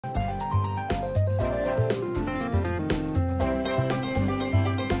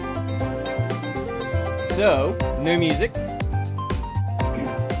So, new music.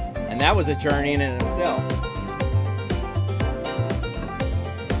 And that was a journey in and of itself.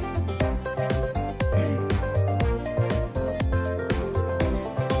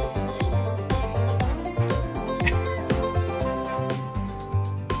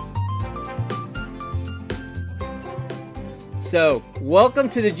 So, welcome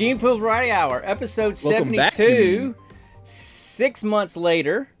to the Gene Pool Variety Hour, episode 72. 6 months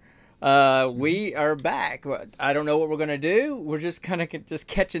later, we are back. I don't know what we're going to do. We're just kind of just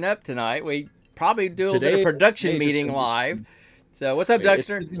catching up tonight. We probably do a bit of production meeting live. So, what's up,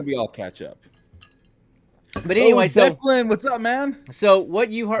 Duckster? It's going to be all catch up. But anyway, so Declan, what's up, man? So, what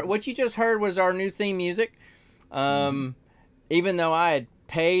you just heard was our new theme music. Even though I had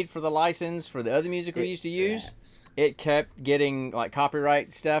paid for the license for the other music we used to use, it kept getting like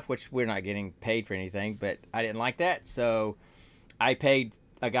copyright stuff, which we're not getting paid for anything, but I didn't like that, so I paid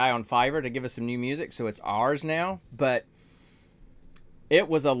a guy on Fiverr to give us some new music, so it's ours now. But it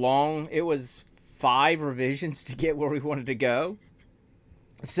was 5 revisions to get where we wanted to go.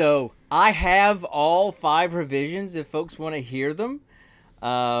 So I have all 5 revisions if folks want to hear them,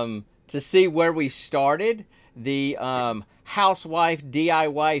 to see where we started. The housewife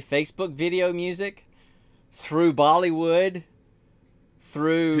DIY Facebook video music, through Bollywood,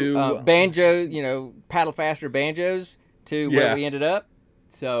 through banjo, paddle faster banjos, to where we ended up.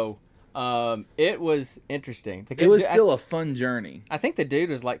 So it was interesting. It was still a fun journey. I think the dude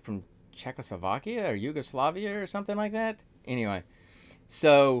was like from Czechoslovakia or Yugoslavia or something like that. Anyway,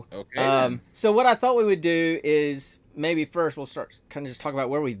 so so what I thought we would do is maybe first we'll start kind of just talk about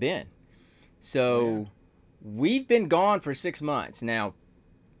where we've been. So we've been gone for 6 months now.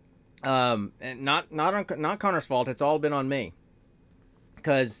 And not Connor's fault. It's all been on me.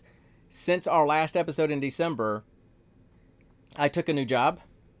 Because since our last episode in December, I took a new job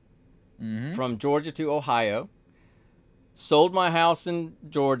from Georgia to Ohio, sold my house in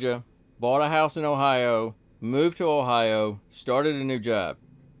Georgia, bought a house in Ohio, moved to Ohio, started a new job.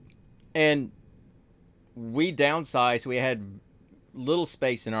 And we downsized. We had little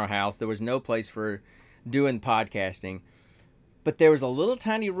space in our house. There was no place for doing podcasting. But there was a little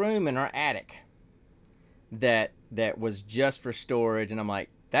tiny room in our attic that was just for storage. And I'm like,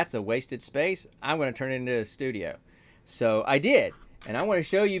 that's a wasted space. I'm going to turn it into a studio. So I did. And I want to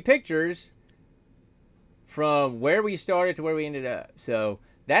show you pictures from where we started to where we ended up. So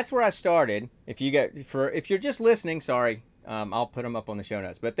that's where I started. If you're just listening, sorry, I'll put them up on the show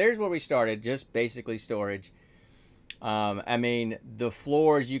notes. But there's where we started, just basically storage. I mean, the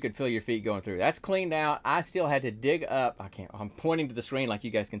floors, you could feel your feet going through. That's cleaned out. I still had to dig up. I'm pointing to the screen like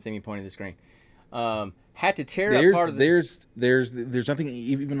you guys can see me pointing to the screen. Had to tear up part of the... There's nothing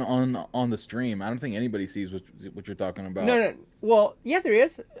even on the stream. I don't think anybody sees what you're talking about. No. Well, yeah, there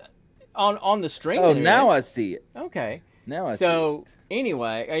is. On the stream. Oh, now I see it. Okay. Now I see it. So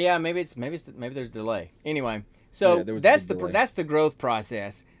anyway, yeah, maybe there's delay. Anyway, so that's the growth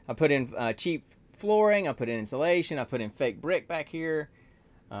process. I put in cheap flooring, I put in insulation, I put in fake brick back here,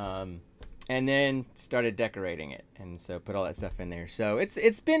 and then started decorating it, and so put all that stuff in there. So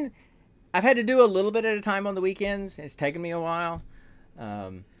it's been, I've had to do a little bit at a time on the weekends. It's taken me a while.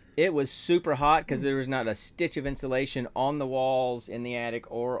 It was super hot because there was not a stitch of insulation on the walls in the attic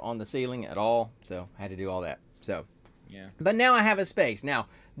or on the ceiling at all, so I had to do all that. So yeah, but now I have a space. Now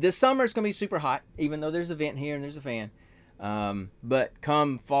this summer it's gonna be super hot, even though there's a vent here and there's a fan. But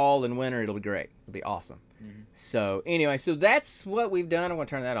come fall and winter, it'll be great. It'll be awesome. So anyway, so that's what we've done. I'm going to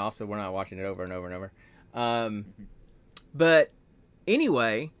turn that off so we're not watching it over and over and over. But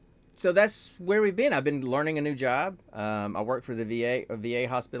anyway, so that's where we've been. I've been learning a new job. I work for the VA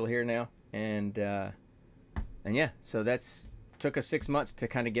hospital here now. And yeah, so that's took us 6 months to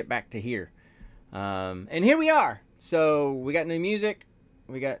kind of get back to here. And here we are. So we got new music.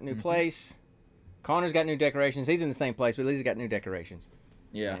 We got new place. Connor's got new decorations. He's in the same place, but at least he's got new decorations.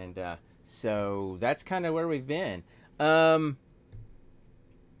 Yeah. And so that's kind of where we've been. That's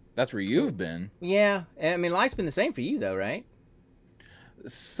where you've been. Yeah. I mean, life's been the same for you, though, right?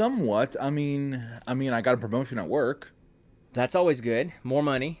 Somewhat. I mean, I got a promotion at work. That's always good. More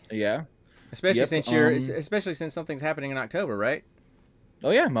money. Yeah. Especially especially since something's happening in October, right? Oh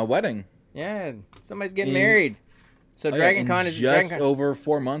yeah, my wedding. Yeah, somebody's getting married. So DragonCon is just over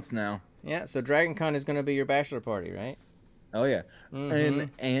 4 months now. Yeah, so DragonCon is going to be your bachelor party, right? Oh yeah, and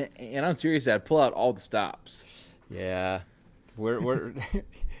I'm serious. I'd pull out all the stops. Yeah, we're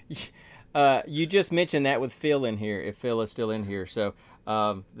you just mentioned that with Phil in here. If Phil is still in here, so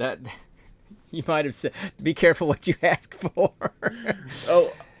that you might have said, be careful what you ask for.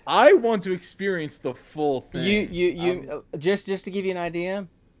 Oh, I want to experience the full thing. You just to give you an idea,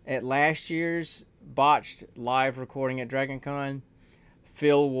 at last year's botched live recording at DragonCon,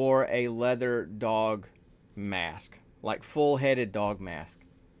 Phil wore a leather dog mask, like full-headed dog mask.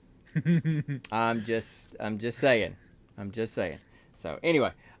 I'm just saying. So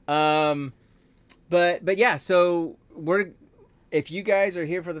anyway, but yeah, so if you guys are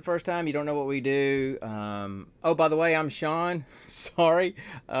here for the first time, you don't know what we do. Oh, by the way, I'm Sean. Sorry.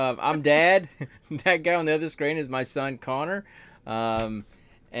 I'm Dad. That guy on the other screen is my son, Connor.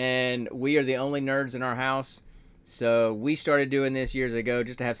 And we are the only nerds in our house. So we started doing this years ago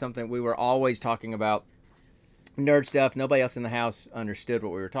just to have something. We were always talking about nerd stuff. Nobody else in the house understood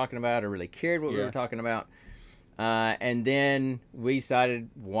what we were talking about or really cared what we were talking about. And then we decided,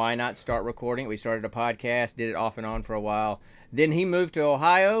 why not start recording? We started a podcast, did it off and on for a while. Then he moved to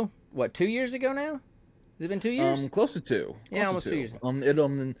Ohio, what, 2 years ago now? Has it been 2 years? Close to 2. Yeah, almost 2 years.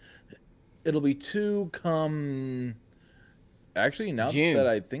 It'll be 2 come. Actually, now June. that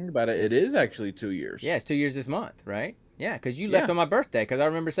I think about it, it is actually 2 years. Yeah, it's 2 years this month, right? Yeah, because you left on my birthday. Because I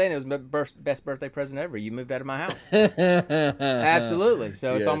remember saying it was my best birthday present ever. You moved out of my house. Absolutely.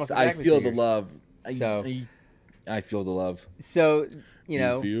 So it's almost exactly 2 years. I feel the love. I feel the love. So, you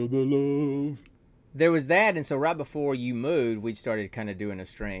know. Feel the love. There was that, and so right before you moved, we started kind of doing a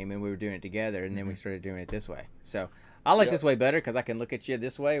stream, and we were doing it together, and then we started doing it this way. So I like this way better because I can look at you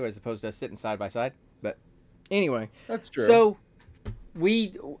this way as opposed to us sitting side by side. But anyway. That's true. So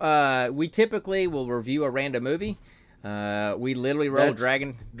we typically will review a random movie. We literally roll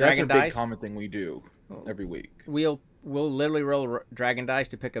dragon dice. That's a big common thing we do every week. We'll literally roll dragon dice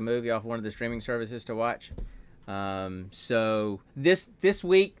to pick a movie off one of the streaming services to watch. So this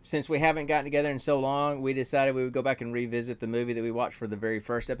week, since we haven't gotten together in so long, we decided we would go back and revisit the movie that we watched for the very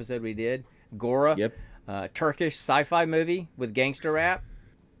first episode we did, G.O.R.A. Yep. Turkish sci-fi movie with gangster rap.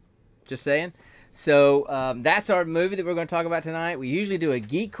 Just saying. So that's our movie that we're going to talk about tonight. We usually do a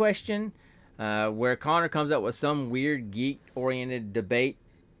geek question, where Connor comes up with some weird geek-oriented debate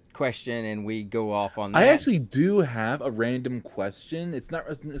question, and we go off on that. I actually do have a random question. It's not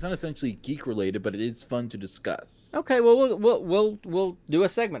essentially geek related, but it is fun to discuss. Okay, well we'll do a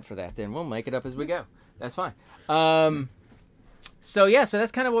segment for that then. We'll make it up as we go. That's fine. So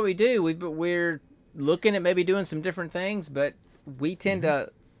that's kind of what we do. We're looking at maybe doing some different things, but we tend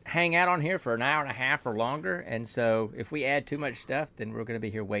to hang out on here for an hour and a half or longer, and so if we add too much stuff, then we're going to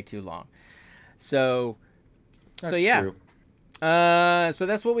be here way too long. So yeah. True. So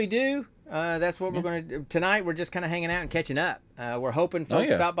that's what we do. That's what we're going to do. Tonight, we're just kind of hanging out and catching up. We're hoping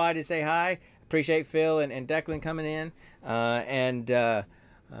folks stop by to say hi. Appreciate Phil and Declan coming in.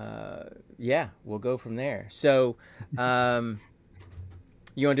 We'll go from there. So, you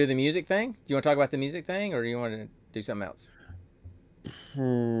want to do the music thing? Do you want to talk about the music thing, or do you want to do something else?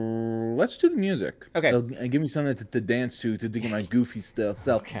 Let's do the music. Okay. Give me something to dance to get my goofy self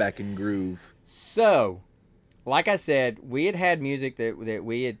back in groove. So, like I said, we had music that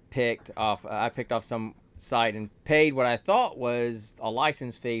we had picked off. I picked off some site and paid what I thought was a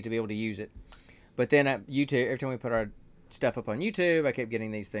license fee to be able to use it. But then at YouTube, every time we put our stuff up on YouTube, I kept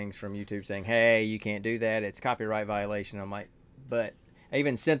getting these things from YouTube saying, "Hey, you can't do that. It's copyright violation." I'm like, but I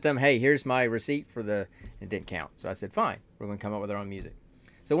even sent them, "Hey, here's my receipt for the." It didn't count. So I said, "Fine, we're going to come up with our own music."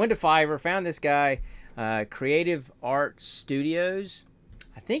 So I went to Fiverr, found this guy, Creative Art Studios.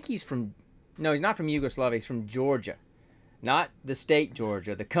 I think he's from. No, he's not from Yugoslavia. He's from Georgia. Not the state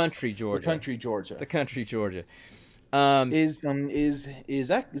Georgia, the country Georgia. The country Georgia. The country Georgia. Is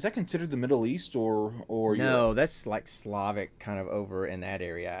that considered the Middle East or no? Europe? That's like Slavic, kind of over in that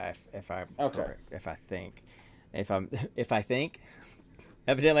area. If I think,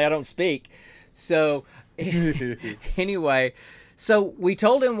 evidently I don't speak. So anyway. So we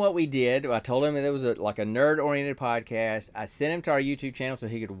told him what we did. I told him that it was like a nerd-oriented podcast. I sent him to our YouTube channel so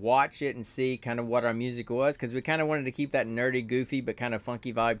he could watch it and see kind of what our music was, because we kind of wanted to keep that nerdy, goofy, but kind of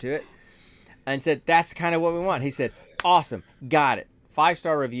funky vibe to it. And said, that's kind of what we want. He said, awesome, got it.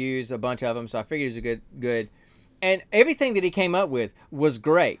 5-star reviews, a bunch of them, so I figured it was good. And everything that he came up with was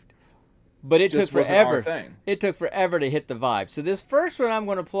great. But it took forever. It took forever to hit the vibe. So this first one I'm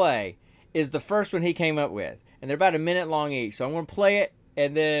going to play is the first one he came up with. And they're about a minute long each. So I'm going to play it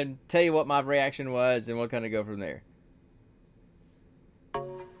and then tell you what my reaction was, and we'll kind of go from there.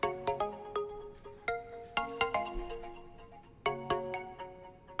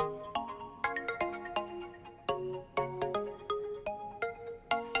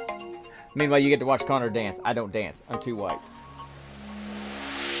 Meanwhile, you get to watch Connor dance. I don't dance. I'm too white.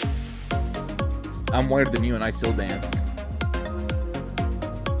 I'm whiter than you, and I still dance.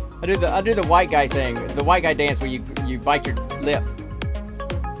 I do the white guy thing, the white guy dance where you bite your lip.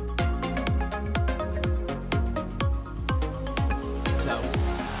 So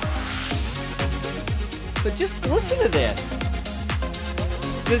But just listen to this.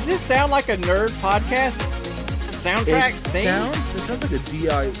 Does this sound like a nerd podcast soundtrack thing? It sounds like a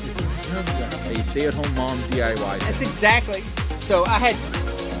DIY. It sounds like a stay-at-home mom DIY. That's exactly. So I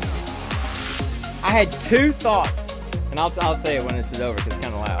had two thoughts, and I'll say it when this is over because it's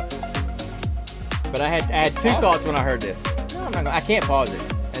kind of loud. But I had two thoughts when I heard this. No, I'm not gonna, I can't pause it.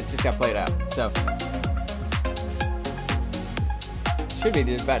 It's just got played out. So should be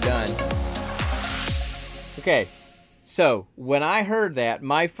just about done. Okay. So when I heard that,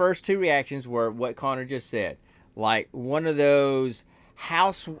 my first two reactions were what Connor just said. Like one of those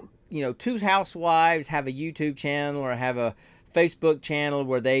two housewives have a YouTube channel or have a Facebook channel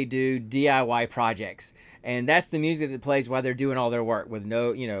where they do DIY projects. And that's the music that plays while they're doing all their work with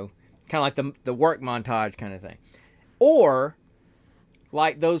no, kind of like the work montage kind of thing. Or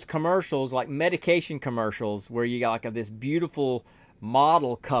like those commercials, like medication commercials where you got like this beautiful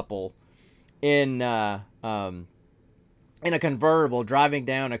model couple in a convertible driving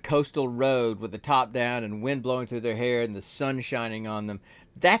down a coastal road with the top down and wind blowing through their hair and the sun shining on them.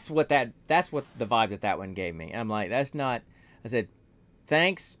 That's what the vibe that one gave me. I'm like, that's not. I said,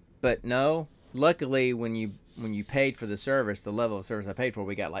 thanks, but no. Luckily, when you paid for the service, the level of service I paid for,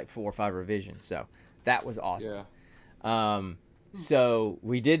 we got like 4 or 5 revisions. So that was awesome. Yeah. So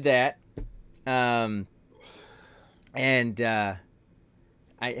we did that, and I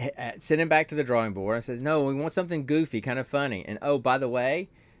sent him back to the drawing board. I says, no, we want something goofy, kind of funny. And oh, by the way,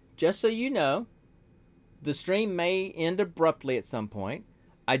 just so you know, the stream may end abruptly at some point.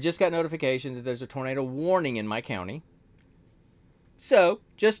 I just got notification that there's a tornado warning in my county. So,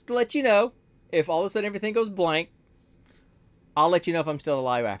 just to let you know, if all of a sudden everything goes blank, I'll let you know if I'm still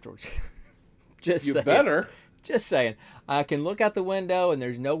alive afterwards. Just saying. Better. Just saying. I can look out the window and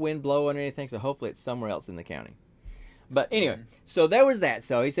there's no wind blowing or anything, so hopefully it's somewhere else in the county. But anyway, so there was that.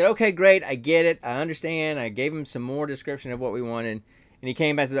 So he said, okay, great, I get it, I understand. I gave him some more description of what we wanted, and he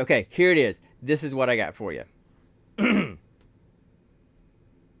came back and said, okay, here it is. This is what I got for you.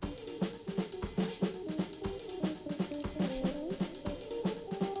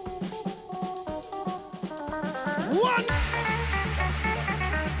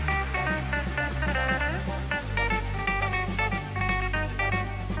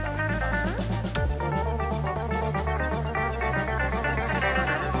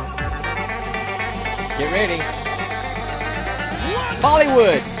 Get ready.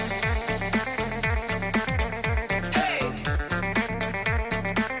 Bollywood.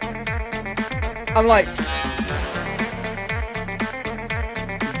 I'm like,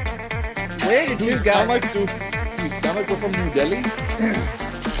 where did you guys? Do we sound like we're from New Delhi?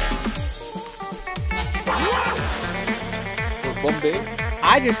 Or Bombay?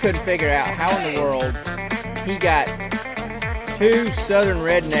 I just couldn't figure out how in the world he got 2 southern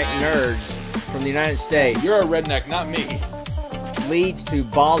redneck nerds from the United States. You're a redneck, not me. Leads to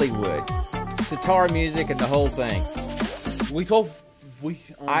Bollywood, sitar music, and the whole thing. We told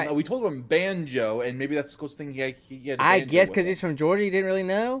him banjo, and maybe that's the closest thing he had. I guess because he's from Georgia, he didn't really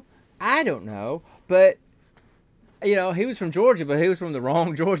know. I don't know, but he was from Georgia, but he was from the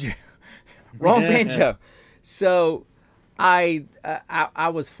wrong Georgia, wrong banjo. So I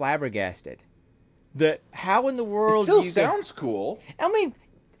was flabbergasted. That how in the world it still sounds cool. I mean,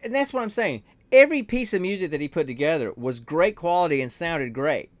 and that's what I'm saying. Every piece of music that he put together was great quality and sounded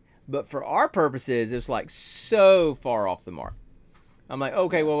great. But for our purposes, it was like so far off the mark. I'm like,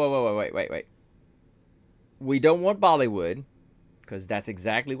 okay, wait. We don't want Bollywood, because that's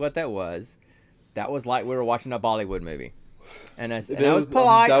exactly what that was. That was like we were watching a Bollywood movie. And I was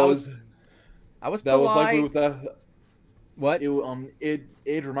polite. I was polite. That was like with the... What?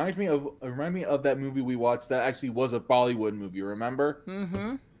 It reminds me of that movie we watched that actually was a Bollywood movie. Remember?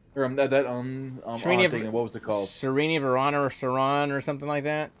 Mm-hmm. Or thing. What was it called? Srini Varana or Saran or something like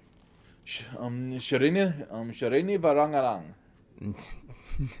that. Sharini Varangarang.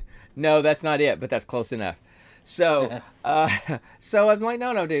 No, that's not it, but that's close enough. So, so I'm like,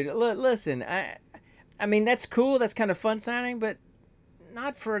 no, dude. Listen, I mean that's cool. That's kind of fun sounding, but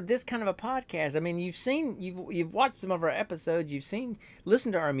not for this kind of a podcast. I mean, you've watched some of our episodes.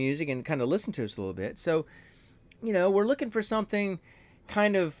 Listened to our music and kind of listened to us a little bit. So, we're looking for something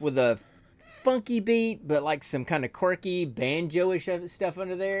kind of with a funky beat, but like some kind of quirky banjo-ish stuff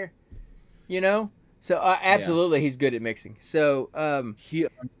under there. So absolutely, yeah. He's good at mixing. So he's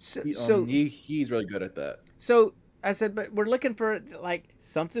really good at that. So I said, but we're looking for like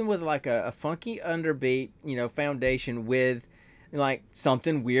something with like a funky underbeat, foundation with like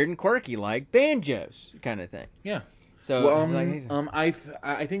something weird and quirky like banjos kind of thing. Yeah. So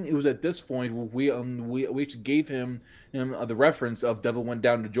I think it was at this point we actually gave him the reference of Devil Went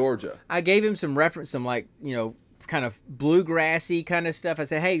Down to Georgia. I gave him some reference, some like kind of bluegrassy kind of stuff. I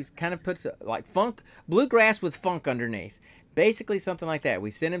said, hey, kind of puts like funk, bluegrass with funk underneath. Basically something like that.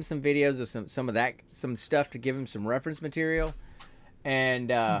 We sent him some videos of some stuff to give him some reference material.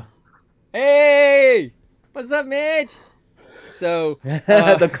 And hey, what's up, Mitch? So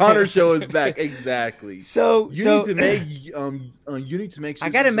the Connor show is back. Exactly. So you need to make you need to make. I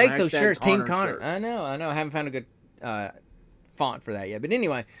got to make those shirts, Team Connor. Shirts. I know. I haven't found a good font for that yet. But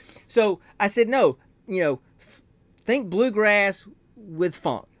anyway, so I said no. Think bluegrass with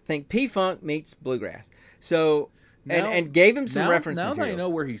funk. Think P-Funk meets bluegrass. So and gave him some reference materials. Now that I know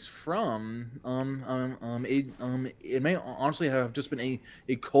where he's from, it may honestly have just been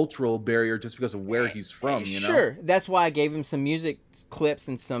a cultural barrier just because of where he's from. Sure, that's why I gave him some music clips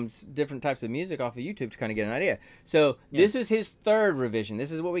and some different types of music off of YouTube to kind of get an idea. So this was his third revision.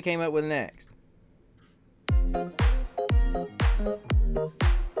 This is what we came up with next.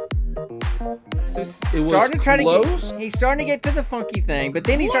 So he's starting to get to the funky thing, but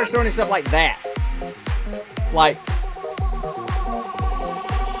then he starts throwing stuff like that. Like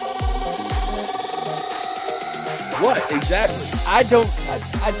what exactly?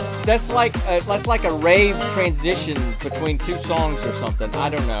 That's like a rave transition between two songs or something. I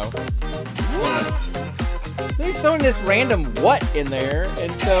don't know. He's throwing this random what in there,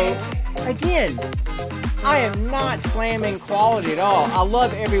 and so again, I am not slamming quality at all. I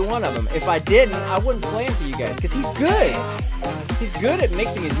love every one of them. If I didn't, I wouldn't play him for you guys because he's good. He's good at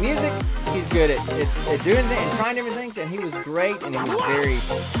mixing his music. He's good at doing it and trying different things, and he was great, and he was very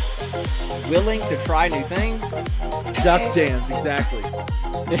willing to try new things. Duck jams, exactly.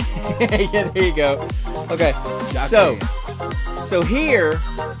 Yeah, there you go. Okay, so here,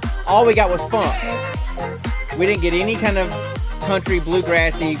 all we got was funk. We didn't get any kind of country,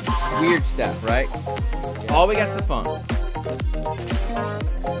 bluegrassy, weird stuff, right? All we got is the funk.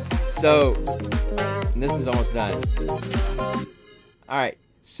 So, and this is almost done. All right,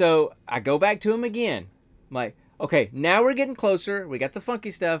 so I go back to him again. I'm like, okay, now we're getting closer. We got the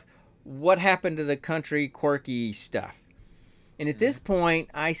funky stuff. What happened to the country, quirky stuff? And at this point,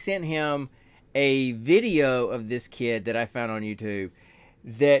 I sent him a video of this kid that I found on YouTube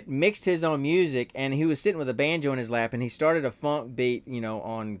that mixed his own music, and he was sitting with a banjo in his lap, and he started a funk beat,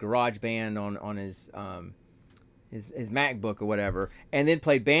 on GarageBand on his MacBook or whatever, and then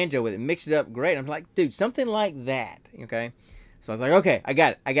played banjo with it, mixed it up great. I'm like, dude, something like that, okay? So I was like, okay, I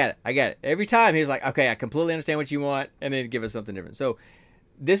got it. Every time he was like, okay, I completely understand what you want, and then give us something different. So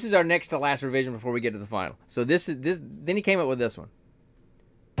this is our next to last revision before we get to the final. So this. Then he came up with this one.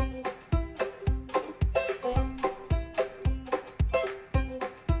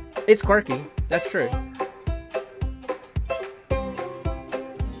 It's quirky. That's true.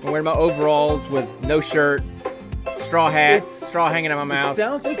 I'm wearing my overalls with no shirt, straw hat, straw hanging out my mouth. It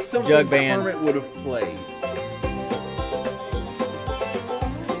sounds like something Kermit would have played.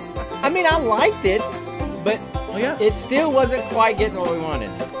 I mean, I liked it, but it still wasn't quite getting what we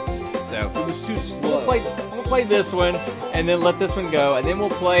wanted. So it was too slow. We'll play this one, and then let this one go, and then we'll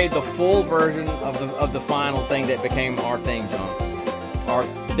play the full version of the final thing that became our theme song, our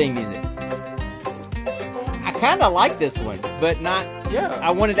theme music. I kind of like this one, but not. Yeah. I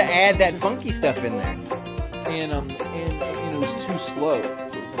wanted to add that funky stuff in there, and it was too slow,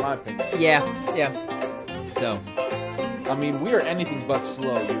 for my opinion. Yeah. So, I mean, we are anything but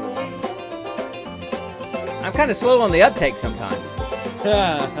slow, you and me. I'm kind of slow on the uptake sometimes.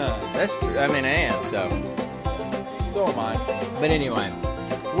 That's true. I mean, I am. So am I. But anyway,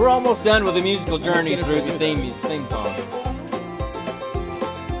 we're almost done with the musical journey through the theme song.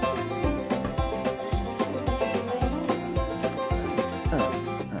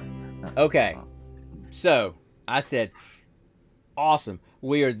 Okay, so I said, awesome.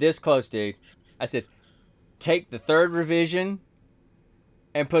 We are this close, dude. I said, take the third revision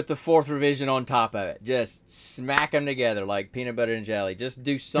and put the fourth revision on top of it. Just smack them together like peanut butter and jelly. Just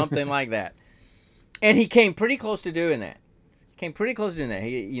do something like that. And he came pretty close to doing that.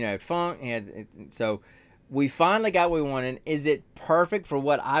 He, funk. So we finally got what we wanted. Is it perfect for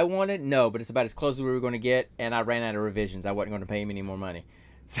what I wanted? No, but it's about as close as we were going to get. And I ran out of revisions. I wasn't going to pay him any more money.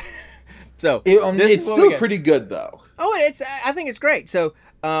 So it's still pretty good though. Oh, I think it's great. So,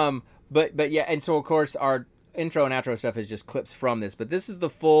 but yeah, and so of course our intro and outro stuff is just clips from this, but this is the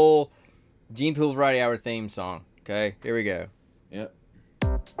full Gene Pool Variety Hour theme song. Okay, here we go. Yep.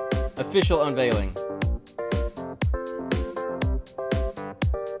 Official unveiling.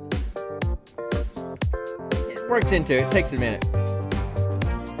 It works into it. Takes a minute.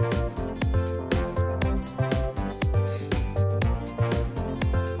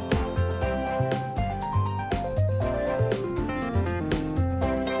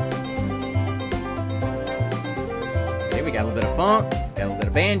 Got a little bit of funk, got a little bit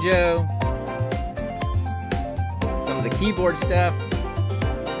of banjo, some of the keyboard stuff,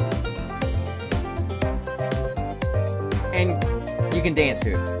 and you can dance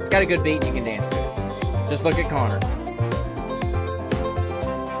to it. It's got a good beat and you can dance to it. Just look at Connor.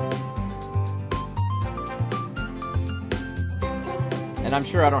 And I'm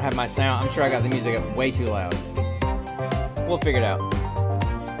sure I don't have my sound. I'm sure I got the music up way too loud. We'll figure it out.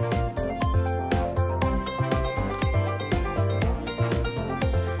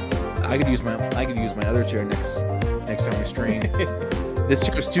 I could use my other chair next time we stream. This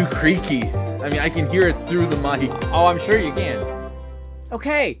chair's too creaky. I mean, I can hear it through the mic. Oh, I'm sure you can.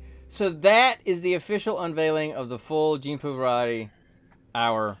 Okay, so that is the official unveiling of the full Gene Pool Variety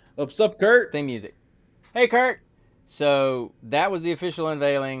Hour. What's up, Kurt? Theme music. Hey, Kurt. So that was the official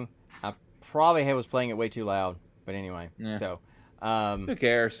unveiling. I probably was playing it way too loud, but anyway. Yeah. So who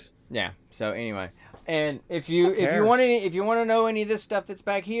cares? Yeah. So anyway, and if you want to know any of this stuff that's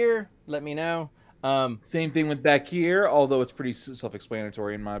back here, let me know. Same thing with back here, although it's pretty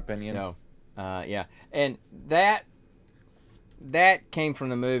self-explanatory in my opinion. So, yeah, and that came from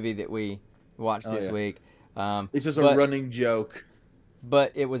the movie that we watched this week. It's just a running joke.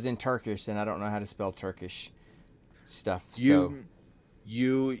 But it was in Turkish, and I don't know how to spell Turkish stuff. You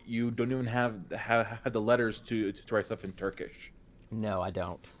don't even have the letters to write stuff in Turkish. No, I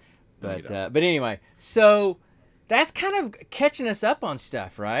don't. But but anyway, so that's kind of catching us up on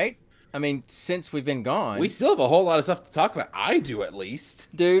stuff, right? I mean, since we've been gone, we still have a whole lot of stuff to talk about. I do, at least,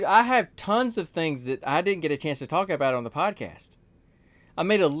 dude. I have tons of things that I didn't get a chance to talk about on the podcast. I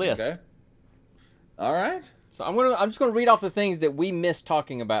made a list. Okay. All right. So I'm just gonna read off the things that we missed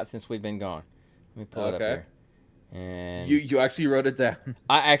talking about since we've been gone. Let me pull it up here. And you actually wrote it down.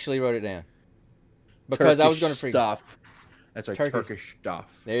 I actually wrote it down because Turkish I was going to freak stuff. That's right, Turkish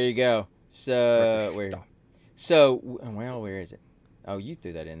stuff. There you go. So where is it? Oh, you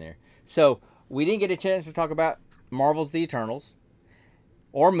threw that in there. So we didn't get a chance to talk about Marvel's The Eternals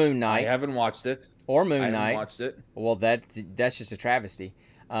or Moon Knight. I haven't watched it. Or Moon Knight. I haven't watched it. Well, that's just a travesty.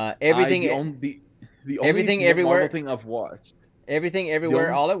 Everything. The only everything everywhere. Marvel thing I've watched. Everything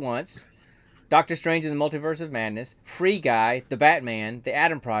everywhere all at once. Doctor Strange and the Multiverse of Madness, Free Guy, The Batman, The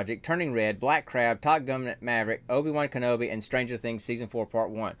Atom Project, Turning Red, Black Crab, Top Gun Maverick, Obi-Wan Kenobi, and Stranger Things Season 4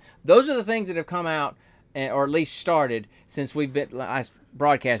 Part 1. Those are the things that have come out, or at least started, since we've been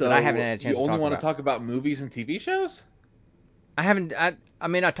broadcasted. So I haven't had a chance to talk about. You only want to talk about movies and TV shows? I haven't. I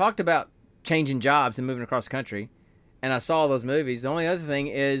mean, I talked about changing jobs and moving across the country, and I saw those movies. The only other thing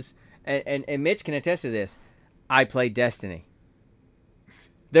is, and Mitch can attest to this, I played Destiny.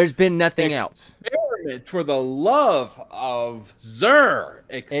 There's been nothing else. Experiment for the love of Zer.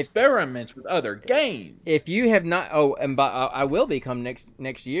 Experiment with other games. If you have not, I will become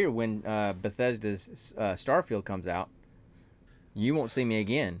next year when Bethesda's Starfield comes out. You won't see me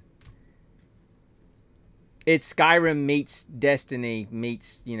again. It's Skyrim meets Destiny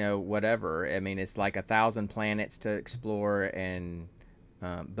meets whatever. I mean, it's like 1,000 planets to explore and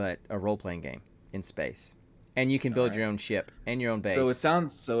but a role playing game in space. And you can build your own ship and your own base. So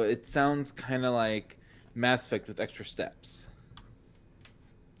it sounds kind of like Mass Effect with extra steps.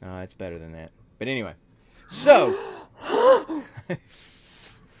 It's better than that. But anyway, so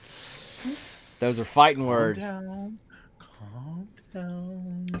those are fighting words. Calm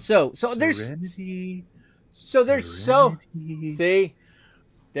down. So Serenity, see,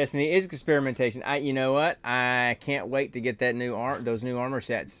 Destiny is experimentation. You know what? I can't wait to get that those new armor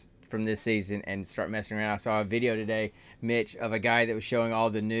sets from this season and start messing around. I saw a video today, Mitch, of a guy that was showing all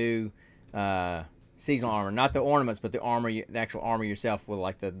the new seasonal armor, not the ornaments, but the armor, the actual armor yourself with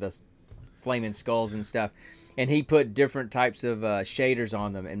like the flaming skulls and stuff. And he put different types of shaders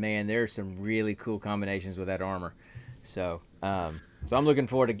on them, and man, there's some really cool combinations with that armor. So I'm looking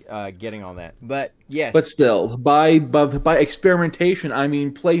forward to getting on that. But yes, but still, by experimentation, I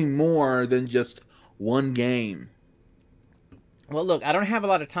mean playing more than just one game. Well, look, I don't have a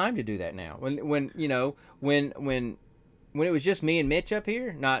lot of time to do that now. When it was just me and Mitch up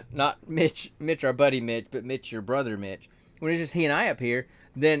here, not Mitch our buddy Mitch, but Mitch your brother Mitch. When it's just he and I up here,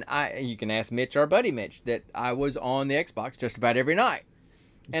 then you can ask Mitch our buddy Mitch that I was on the Xbox just about every night.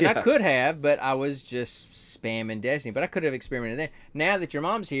 And I could have, but I was just spamming Destiny. But I could have experimented there. Now that your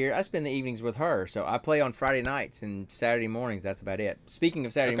mom's here, I spend the evenings with her. So I play on Friday nights and Saturday mornings. That's about it. Speaking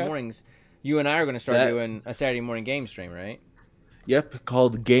of Saturday mornings, you and I are going to start doing a Saturday morning game stream, right? Yep,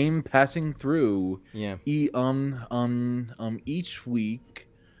 called Game Passing Through. Yeah. Each week,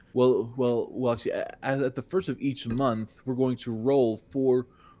 well, actually, at the first of each month, we're going to roll for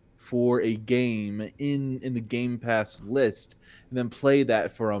a game in the Game Pass list, and then play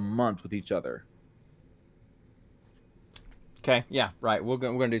that for a month with each other. Okay, yeah, right. We're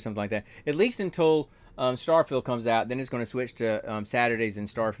gonna do something like that. At least until Starfield comes out. Then it's going to switch to Saturdays in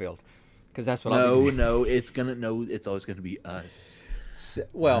Starfield, because that's what I'll be doing. It's always gonna be us.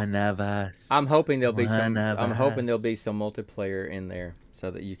 Well, One of us. I'm hoping there'll be One some. of I'm hoping there'll be us. some multiplayer in there so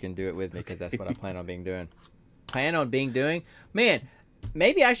that you can do it with me, because that's what I Okay. plan on doing. Man,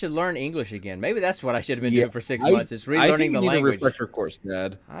 maybe I should learn English again. Maybe that's what I should have been Yeah, doing for 6 months. Is I think relearning you the need a language. refresher course,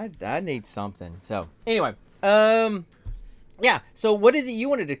 Dad. I need something. So anyway, yeah. So what is it you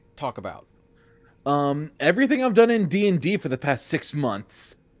wanted to talk about? Everything I've done in D&D for the past 6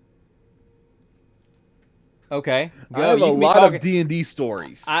 months. Okay, I go. have a You can be lot of talking. D&D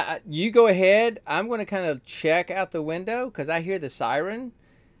stories. You go ahead. I'm going to kind of check out the window because I hear the siren.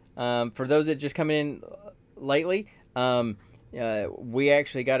 For those that just come in lately, we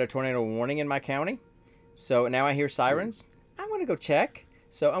actually got a tornado warning in my county, so now I hear sirens. I'm going to go check.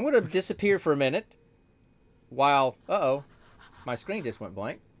 So I'm going to disappear for a minute. While my screen just went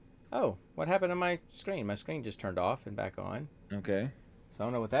blank. Oh, what happened to my screen? My screen just turned off and back on. Okay. So I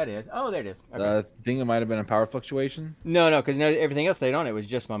don't know what that is. Oh, there it is. Okay. I think it might have been a power fluctuation. No, because everything else stayed on. It was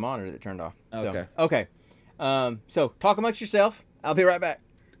just my monitor that turned off. Okay. So, okay. So talk amongst yourself. I'll be right back.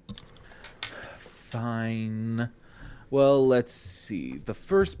 Fine. Well, let's see. The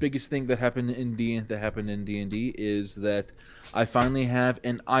first biggest thing that happened in D&D is that I finally have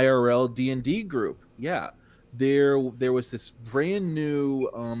an IRL D&D group. Yeah. There was this brand new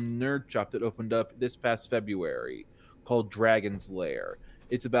nerd shop that opened up this past February called Dragon's Lair.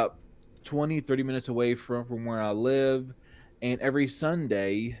 It's about 20-30 minutes away from where I live, and every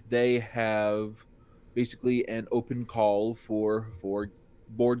Sunday they have basically an open call for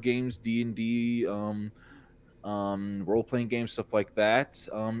board games, D&D, role-playing games, stuff like that.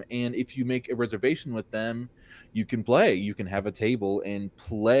 And if you make a reservation with them, you can play. You can have a table and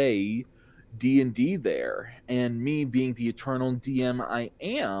play D&D there. And me being the eternal DM I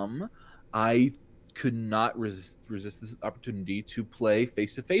am, I could not resist this opportunity to play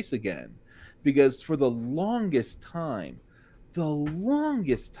face-to-face again. Because for the longest time,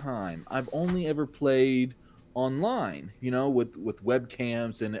 I've only ever played online, with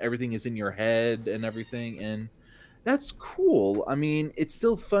webcams and everything is in your head and everything, and that's cool. I mean, it's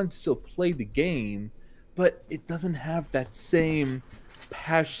still fun to still play the game, but it doesn't have that same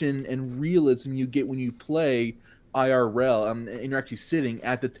passion and realism you get when you play IRL, and you're actually sitting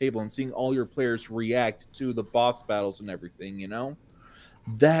at the table and seeing all your players react to the boss battles and everything.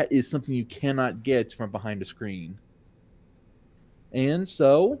 That is something you cannot get from behind a screen. And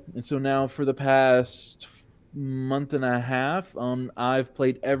so now for the past month and a half, I've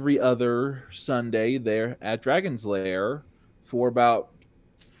played every other Sunday there at Dragon's Lair for about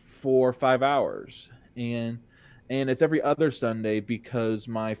 4 or 5 hours, and it's every other Sunday because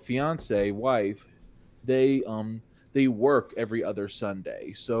my wife, they work every other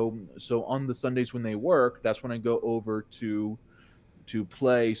Sunday. So on the Sundays when they work, that's when I go over to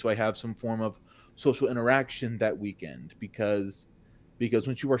play, so I have some form of social interaction that weekend, because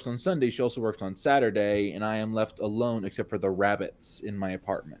when she works on Sunday, she also works on Saturday, and I am left alone except for the rabbits in my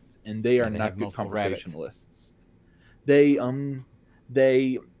apartment, and they are not good conversationalists. They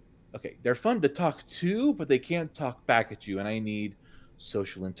they're fun to talk to, but they can't talk back at you, and I need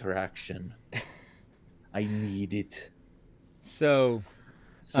social interaction. I need it. So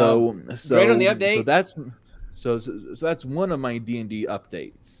Great on the update. So that's one of my D&D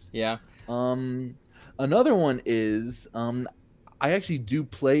updates. Yeah. Another one is I actually do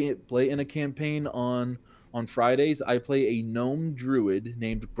play in a campaign on Fridays. I play a gnome druid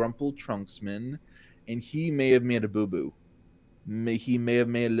named Grumple Trunksman, and he may have made a boo-boo. He may have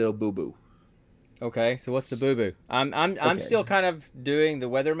made a little boo-boo. Okay, so what's the boo-boo? I'm still kind of doing the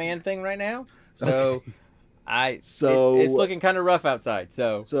weatherman thing right now. So okay. It's looking kind of rough outside.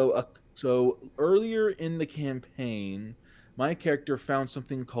 So earlier in the campaign, my character found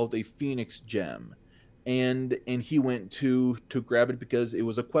something called a Phoenix Gem. And he went to grab it because it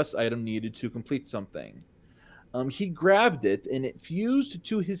was a quest item needed to complete something. He grabbed it, and it fused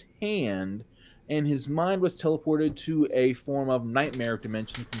to his hand, and his mind was teleported to a form of nightmare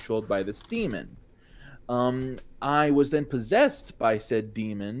dimension controlled by this demon. I was then possessed by said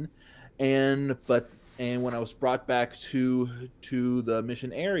demon, and when I was brought back to the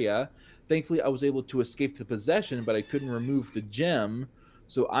mission area, thankfully I was able to escape the possession, but I couldn't remove the gem.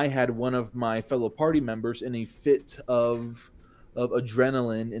 So I had one of my fellow party members in a fit of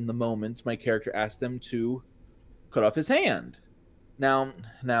adrenaline in the moment. My character asked them to cut off his hand. Now,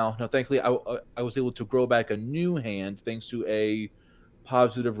 thankfully, I was able to grow back a new hand thanks to a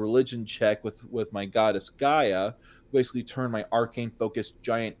positive religion check with my goddess Gaia, who basically turned my arcane focused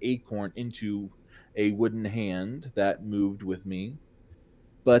giant acorn into a wooden hand that moved with me.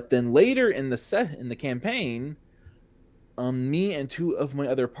 But then later in the campaign, me and two of my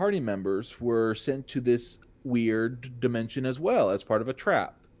other party members were sent to this weird dimension as well as part of a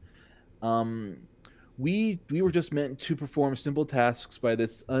trap. Um, we were just meant to perform simple tasks by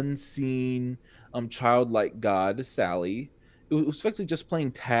this unseen, childlike god, Sally. It was effectively just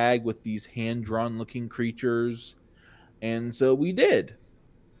playing tag with these hand-drawn looking creatures, and so we did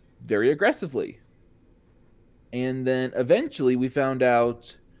very aggressively. And then eventually we found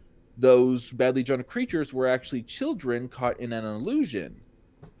out those badly drawn creatures were actually children caught in an illusion.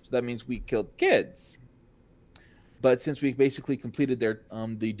 So that means we killed kids. But since we basically completed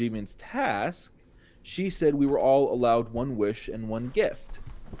the demon's task, she said we were all allowed one wish and one gift.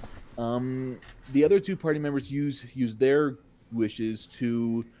 The other two party members used their wishes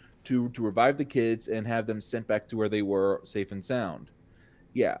to revive the kids and have them sent back to where they were safe and sound.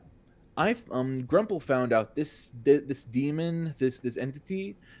 Yeah. Grumple found out this demon, this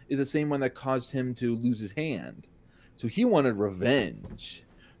entity, is the same one that caused him to lose his hand. So he wanted revenge.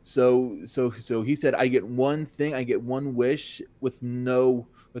 So he said, I get one thing, I get one wish with no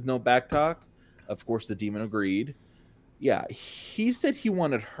back talk. Of course the demon agreed. Yeah, he said he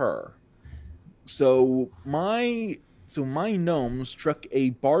wanted her. So my gnome struck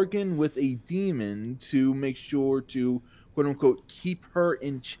a bargain with a demon to make sure to, quote unquote, keep her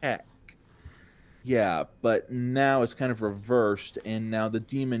in check. Yeah, but now it's kind of reversed, and now the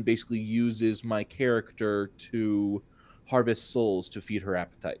demon basically uses my character to harvest souls to feed her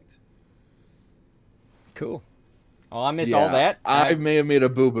appetite. Cool. Oh, I missed all that. I may have made a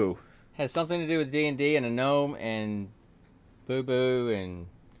boo-boo. Has something to do with D&D and a gnome and boo-boo and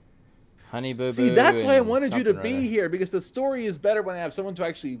honey boo-boo. See, that's why I wanted you to be here, because the story is better when I have someone to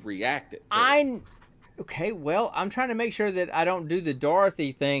actually react it to. Okay, well, I'm trying to make sure that I don't do the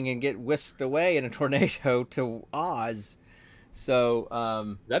Dorothy thing and get whisked away in a tornado to Oz.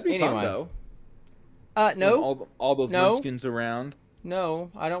 So, that'd be fun, though. No. All those munchkins around. No,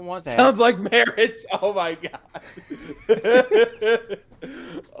 I don't want that. Sounds like marriage. Oh, my God.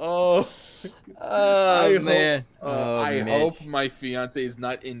 Oh, man. I hope my fiance is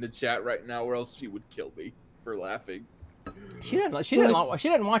not in the chat right now, or else she would kill me for laughing. She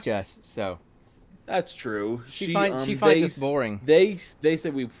doesn't watch us, so. That's true. She finds us boring. They say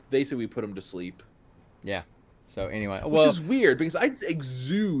we put him to sleep. Yeah. So anyway, which is weird because I just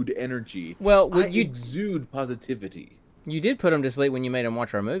exude energy. Well, I exude positivity. You did put him to sleep when you made him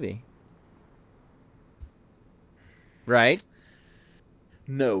watch our movie, right?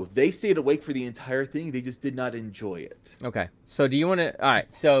 No, they stayed awake for the entire thing. They just did not enjoy it. Okay. So do you want to? All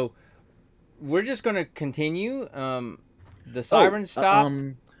right. So we're just going to continue. The sirens stop.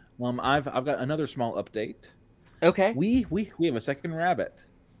 I've got another small update. Okay. We have a second rabbit.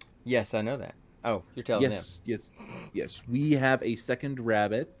 Yes, I know that. Oh, you're telling them. Yes. We have a second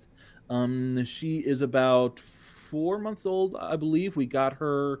rabbit. She is about 4 months old, I believe. We got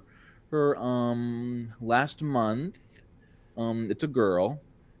her last month. It's a girl.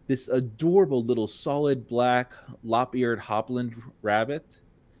 This adorable little solid black lop-eared Hopland rabbit.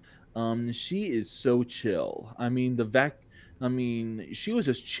 She is so chill. I mean, she was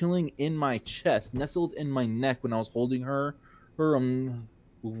just chilling in my chest, nestled in my neck when I was holding her when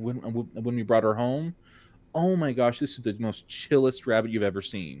we brought her home. Oh my gosh, this is the most chillest rabbit you've ever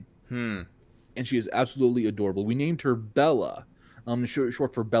seen. And she is absolutely adorable. We named her Bella,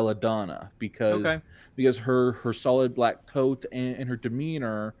 short for Belladonna, because her solid black coat and her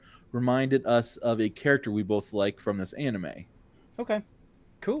demeanor reminded us of a character we both like from this anime. Okay,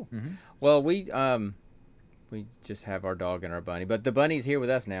 cool. Well, we just have our dog and our bunny, but the bunny's here with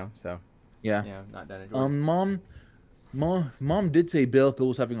us now, so yeah, not that enjoyable. Mom did say Bill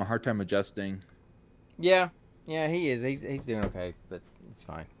was having a hard time adjusting. Yeah, he is. He's doing okay, but it's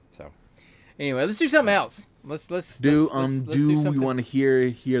fine. So anyway, let's do something else. Let's do something. You want to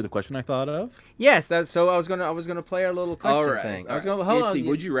hear the question I thought of? Yes, so I was gonna play our little question thing. I was gonna hold on.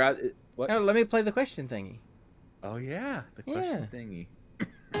 Would you rather? What? No, let me play the question thingy. Oh yeah, the question thingy.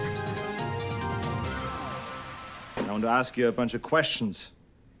 I want to ask you a bunch of questions,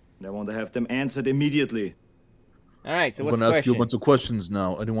 and I want to have them answered immediately. All right, so what's the question? I'm going to ask you a bunch of questions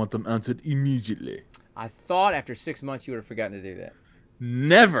now. I don't want them answered immediately. I thought after 6 months you would have forgotten to do that.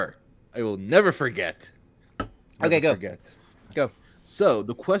 Never. I will never forget. Okay, go. Go. So,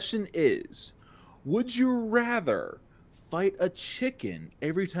 the question is, would you rather fight a chicken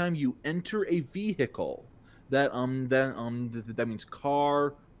every time you enter a vehicle? That means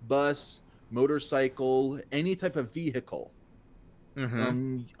car, bus, motorcycle, any type of vehicle.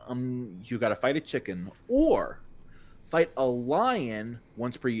 You got to fight a chicken, or fight a lion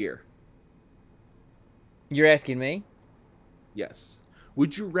once per year. You're asking me? Yes.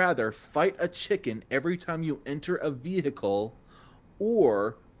 Would you rather fight a chicken every time you enter a vehicle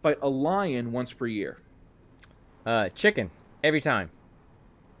or fight a lion once per year? Chicken. Every time.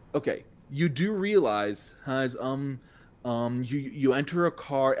 Okay. You do realize, you enter a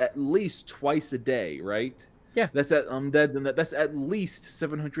car at least twice a day, right? Yeah. That's that's at least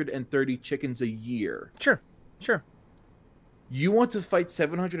 730 chickens a year. Sure. Sure. You want to fight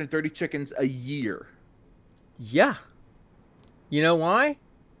 730 chickens a year? Yeah. You know why?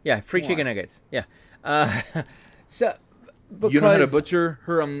 Yeah, free chicken nuggets. Yeah. So because you know how to butcher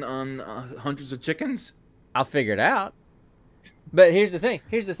her hundreds of chickens? I'll figure it out. But here's the thing.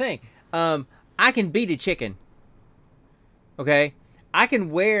 Here's the thing. I can beat a chicken. Okay? I can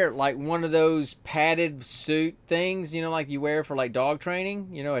wear like one of those padded suit things, you know, like you wear for like dog training,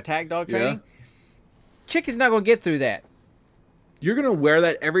 you know, attack dog training. Yeah. Chicken's not going to get through that. You're going to wear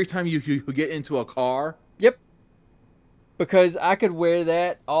that every time you get into a car? Yep. Because I could wear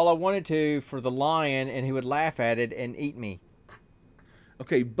that all I wanted to for the lion, and he would laugh at it and eat me.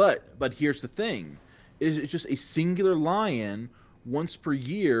 Okay, but here's the thing. It's just a singular lion once per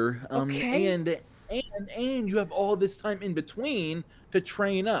year. Okay. And you have all this time in between to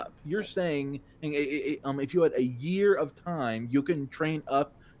train up. You're saying if you had a year of time, you can train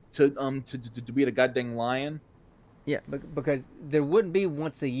up to beat a goddamn lion? Yeah, because there wouldn't be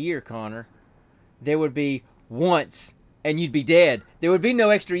once a year, Connor. There would be once, and you'd be dead. There would be no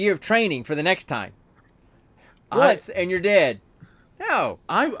extra year of training for the next time. Once, and you're dead. No.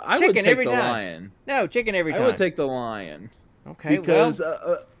 I would take the lion. No, chicken every time. I would take the lion. Okay, because,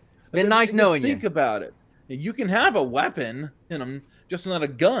 it's been nice knowing you. Think about it. You can have a weapon in them, just not a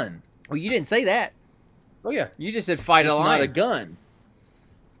gun. Well, you didn't say that. Oh, yeah. You just said fight a lion. Not a gun.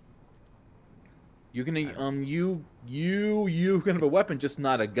 You can you can have a weapon, just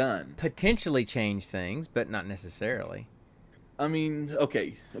not a gun. Potentially change things, but not necessarily. I mean,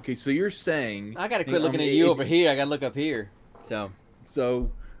 okay, so you're saying I gotta quit looking at you over here. I gotta look up here. So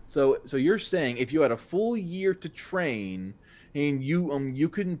you're saying if you had a full year to train and you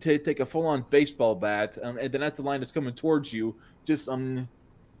couldn't take a full-on baseball bat, and then as the lion is coming towards you, just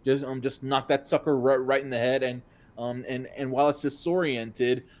knock that sucker right in the head, and while it's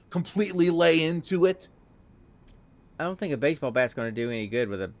disoriented, completely lay into it. I don't think a baseball bat's going to do any good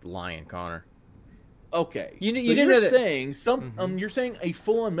with a lion, Connor. Okay, you're saying you're saying a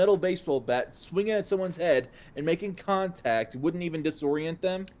full-on metal baseball bat swinging at someone's head and making contact wouldn't even disorient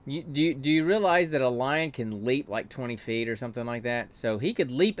them? Do you realize that a lion can leap like 20 feet or something like that? So he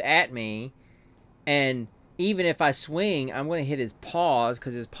could leap at me, and even if I swing, I'm going to hit his paws,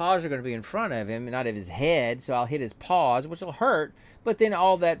 because his paws are going to be in front of him and not of his head. So I'll hit his paws, which will hurt. But then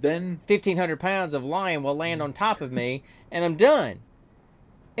all that 1,500 pounds of lion will land on top of me, and I'm done.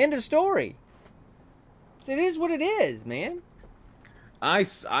 End of story. It is what it is, man. I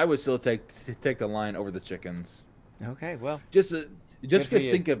would still take the lion over the chickens. Okay, well, just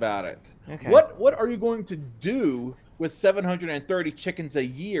think about it. Okay. What are you going to do with 730 chickens a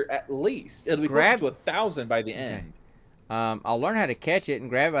year at least? It'll be close to 1,000 by the end. I'll learn how to catch it and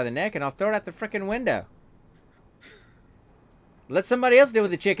grab it by the neck, and I'll throw it out the frickin' window. Let somebody else deal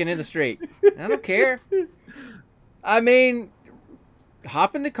with the chicken in the street. I don't care. I mean,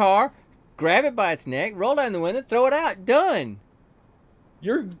 hop in the car, grab it by its neck, roll down the window, throw it out. Done.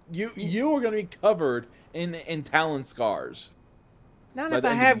 You are going to be covered in talon scars. Not if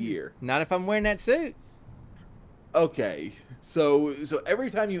I have. Not if I'm wearing that suit. Okay, so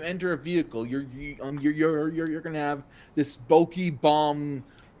every time you enter a vehicle, you're going to have this bulky bomb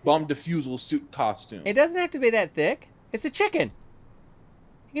defusal suit costume. It doesn't have to be that thick. It's a chicken.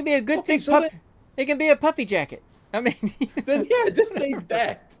 It can be a good thick puff. It can be a puffy jacket. I mean, then yeah, just say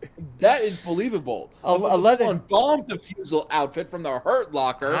that. That is believable. A leather bomb defusal outfit from the Hurt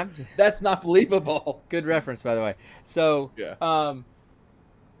Locker. That's not believable. Good reference, by the way. So, yeah.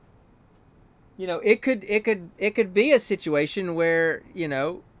 You know, it could be a situation where, you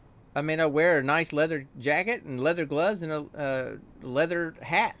know, I mean, I wear a nice leather jacket and leather gloves and a leather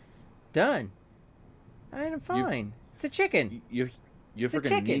hat. Done. I mean, I'm fine. It's a chicken. You're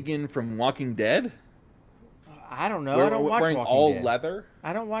freaking Negan from Walking Dead? I don't know. I don't watch Walking Dead. All leather?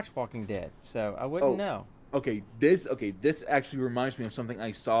 I don't watch Walking Dead, so I wouldn't know. Okay, this actually reminds me of something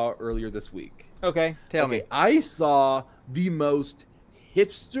I saw earlier this week. Okay, tell me. I saw the most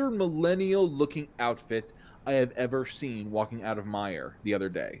hipster millennial looking outfit I have ever seen walking out of Meijer the other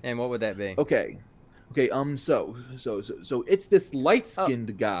day. And what would that be? Okay, so it's this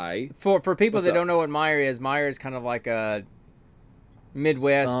light-skinned guy. For people that don't know what Meijer is kind of like a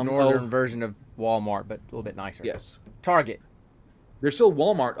Midwest northern version of Walmart, but a little bit nicer. Yes. Target. There's still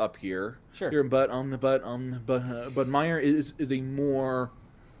Walmart up here. Sure. But Meyer is a more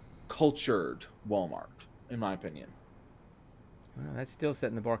cultured Walmart, in my opinion. Well, that's still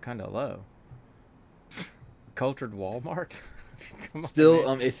setting the bar kind of low. Cultured Walmart.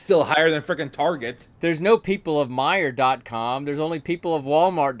 Still, it's still higher than freaking Target. There's no people of Meyer.com. There's only people of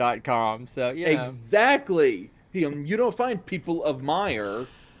Walmart.com. So you know. Exactly. You don't find people of Meyer,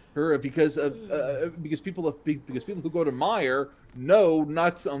 because people who go to Meyer know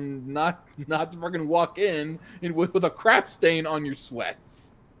not to freaking walk in with a crap stain on your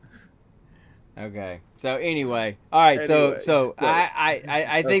sweats. Okay. So anyway, all right. So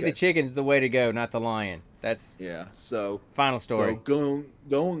I think the chicken's the way to go, not the lion. That's So final story. So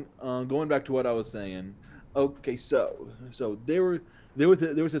going back to what I was saying. Okay, so there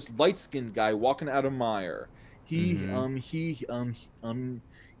was this light skinned guy walking out of Meyer. He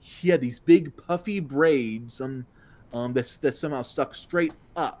had these big puffy braids that somehow stuck straight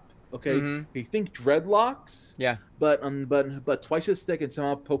up. Okay, you think dreadlocks? Yeah. But twice as thick and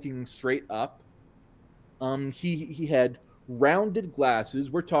somehow poking straight up. He had rounded glasses.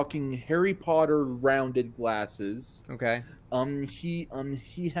 We're talking Harry Potter rounded glasses. Okay. He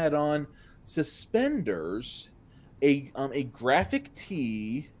had on suspenders, a graphic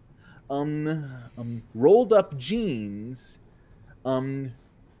tee, rolled up jeans, long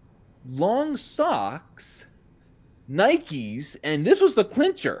socks, Nikes, and this was the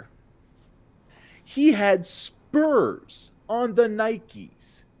clincher. He had spurs on the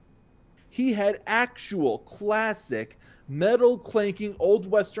Nikes. He had actual classic metal clanking old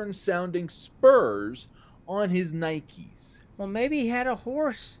western sounding spurs on his Nikes. Well, maybe he had a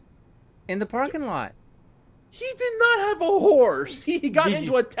horse in the parking lot. He did not have a horse. He got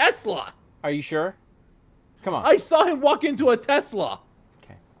into a Tesla. Are you sure? Come on. I saw him walk into a Tesla.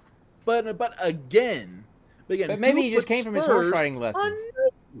 Okay. But again, but maybe he just came from his horse riding lessons.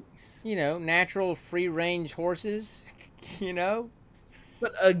 On natural free range horses.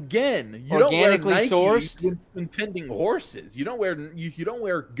 But again, you organically don't wear Nikes sourced when tending horses. You don't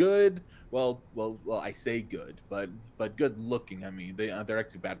wear good. Well, I say good, but good looking. I mean, they're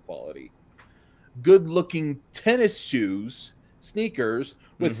actually bad quality. Good looking tennis shoes, sneakers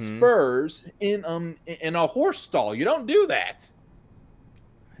with spurs in a horse stall. You don't do that.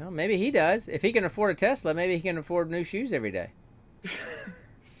 Well, maybe he does. If he can afford a Tesla, maybe he can afford new shoes every day.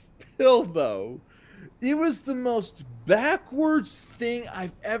 Still, though, it was the most backwards thing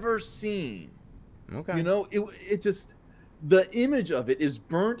I've ever seen. Okay. It just, the image of it is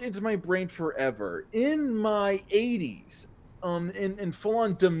burnt into my brain forever. In my 80s, in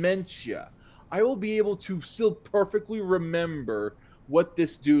full-on dementia, I will be able to still perfectly remember what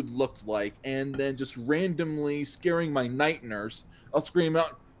this dude looked like, and then just randomly scaring my night nurse, I'll scream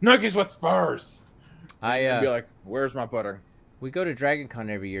out, "Nikes with spurs!" And be like, "Where's my pudding?" We go to Dragon Con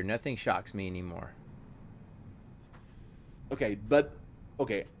every year. Nothing shocks me anymore. Okay, but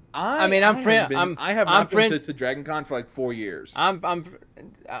I have not been to Dragon Con for like 4 years. I'm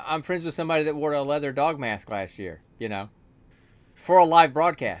friends with somebody that wore a leather dog mask last year. For a live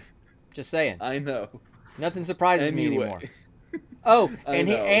broadcast. Just saying. I know. Nothing surprises me anymore. Oh,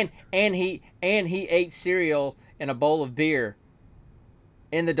 and he ate cereal in a bowl of beer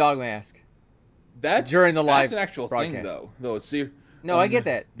in the dog mask. During the live that's an actual broadcast. Thing, though. No, I get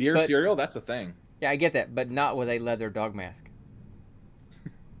that. Beer cereal, that's a thing. Yeah, I get that, but not with a leather dog mask.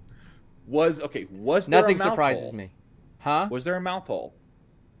 Was there nothing a mouth surprises hole? me? Huh? Was there a mouth hole?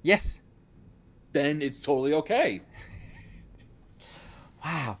 Yes. Then it's totally okay.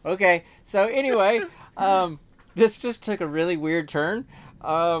 Wow. Okay. So anyway, this just took a really weird turn.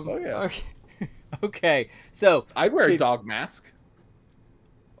 Okay. So I'd wear a dog mask.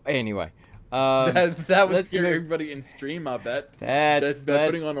 Anyway, that would scare everybody in stream. I bet. That's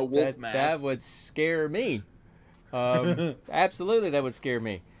putting on a wolf mask. That would scare me. Absolutely, that would scare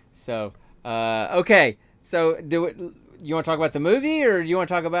me. So, okay. So, you want to talk about the movie, or do you want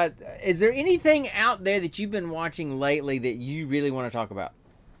to talk about? Is there anything out there that you've been watching lately that you really want to talk about?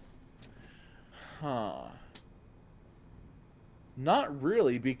 Not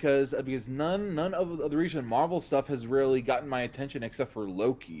really, because none of the recent Marvel stuff has really gotten my attention except for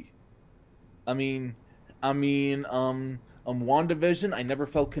Loki. WandaVision, I never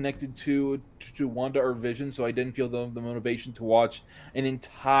felt connected to Wanda or Vision, so I didn't feel the motivation to watch an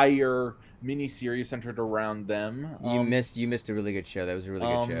entire miniseries centered around them. You missed a really good show. That was a really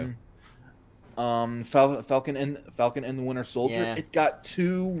good show. Falcon and the Winter Soldier. Yeah. It got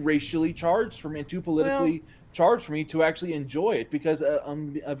too racially charged for me and too politically charged for me to actually enjoy it, because it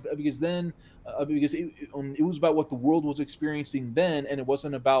was about what the world was experiencing then, and it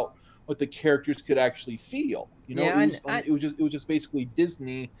wasn't about what the characters could actually feel. You know, Yeah, it was just basically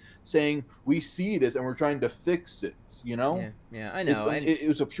Disney saying, we see this and we're trying to fix it. You know, yeah, I know. It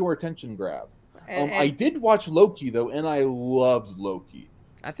was a pure attention grab. And I did watch Loki though, and I loved Loki.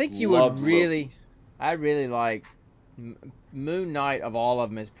 I think you would really. I really like Moon Knight. Of all of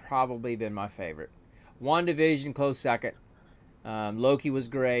them, has probably been my favorite. WandaVision, close second. Loki was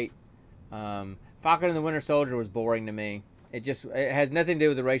great. Falcon and the Winter Soldier was boring to me. It has nothing to do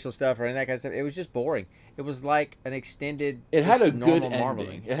with the racial stuff or any of that kind of stuff. It was just boring. It was like an extended. It had a good Marvel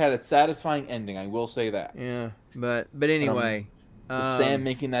ending. movie. It had a satisfying ending. I will say that. Yeah, but anyway, Sam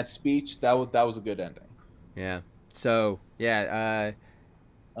making that speech, that was a good ending. Yeah. So yeah,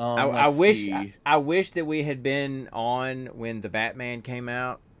 I wish that we had been on when the Batman came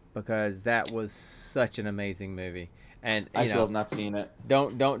out, because that was such an amazing movie. And I still have not seen it.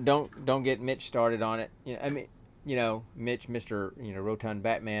 Don't get Mitch started on it. I mean, Mitch, Mr. Rotund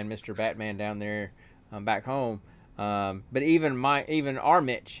Batman, Mr. Batman down there, back home. But even our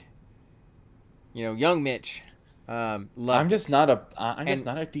Mitch, young Mitch, loved I'm just not a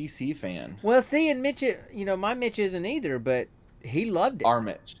DC fan. Well, see, and Mitch, my Mitch isn't either, but he loved it. Our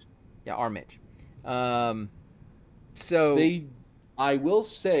Mitch. Yeah, our Mitch. So I will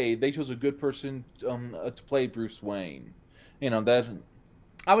say they chose a good person to play Bruce Wayne. That.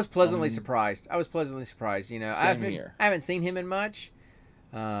 I was pleasantly surprised. Same here. I haven't seen him in much.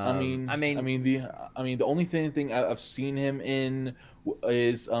 The only thing I've seen him in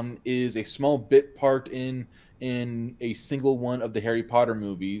is a small bit part in a single one of the Harry Potter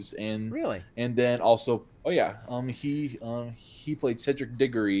movies, and really, and then also he played Cedric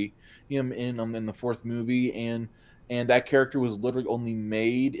Diggory in the fourth movie, and that character was literally only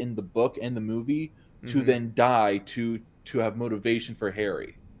made in the book and the movie to then die to have motivation for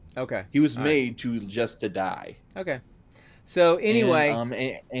Harry. Okay, he was made to die. Okay. So anyway,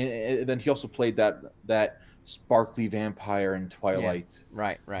 and then he also played that sparkly vampire in Twilight.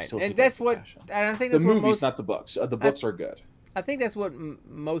 Yeah, right. And that's what I think. That's the what movie's not the books. The books are good. I think that's what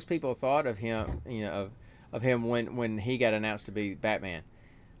most people thought of him. Of him when he got announced to be Batman.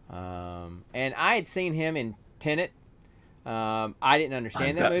 And I had seen him in Tenet. I didn't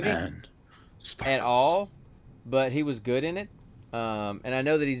understand that movie at all, but he was good in it. And I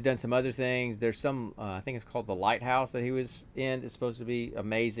know that he's done some other things. There's some, I think it's called The Lighthouse, that he was in. It's supposed to be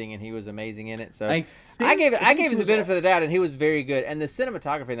amazing, and he was amazing in it. So I gave him the benefit of the doubt, and he was very good. And the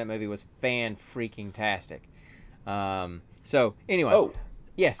cinematography in that movie was fan-freaking-tastic. So anyway,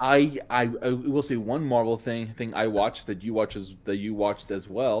 yes, I will say one Marvel thing I watched that you watched as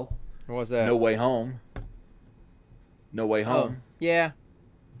well. What was that? No Way Home. No Way Home. Oh, yeah.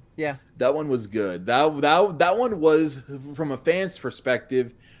 Yeah, that one was good. That one was, from a fan's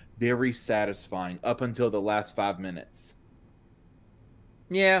perspective, very satisfying up until the last 5 minutes.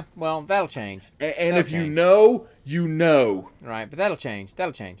 Yeah, well, that'll change. And if you know, right? But that'll change.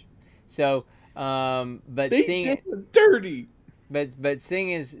 So, but they seeing it dirty. But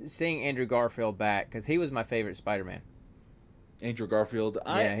seeing Andrew Garfield back, because he was my favorite Spider-Man. Andrew Garfield.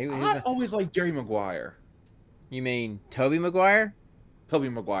 Yeah, I always liked Jerry Maguire. You mean Tobey Maguire? Tobey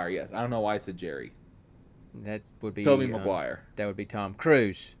Maguire, yes. I don't know why I said Jerry. That would be Tobey Maguire. That would be Tom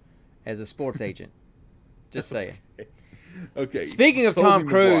Cruise as a sports agent. Just saying. Okay. Speaking of Tom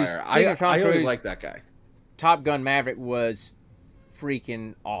Cruise, I always like that guy. Top Gun Maverick was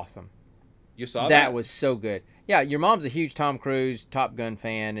freaking awesome. You saw that? That was so good. Yeah, your mom's a huge Tom Cruise Top Gun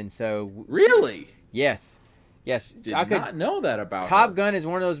fan, and so really, yes. Did not know that about Top Gun is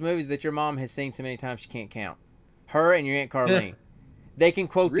one of those movies that your mom has seen so many times she can't count. Her and your Aunt Carlene. They can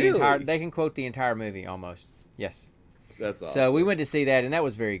quote the entire entire movie almost. Yes. That's awesome. So we went to see that, and that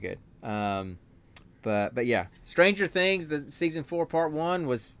was very good. But yeah, Stranger Things, the season 4 part 1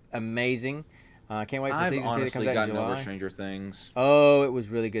 was amazing. I can't wait for season 2 that comes out in July. Over Stranger Things. Oh, it was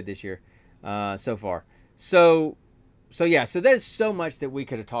really good this year, so far. So yeah, so there's so much that we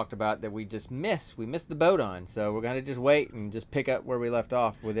could have talked about that we just missed. We missed the boat on. So we're gonna just wait and just pick up where we left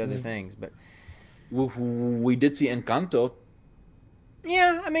off with the other things. But we did see Encanto.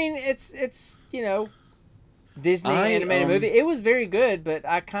 Yeah, I mean it's Disney animated movie. It was very good, but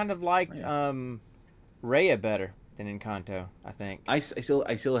I kind of liked Raya better than Encanto. I think I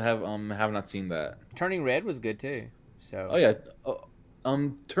still have not seen that. Turning Red was good too. So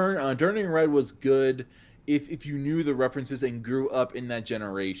Turning Red was good if you knew the references and grew up in that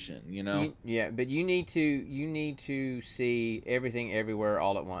generation. But you need to see Everything Everywhere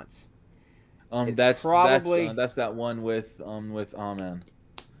All at Once. That's that one with oh man,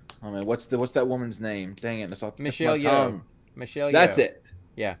 what's that woman's name? Dang it, it's off Michelle Yeoh. Michelle Yeoh. That's it.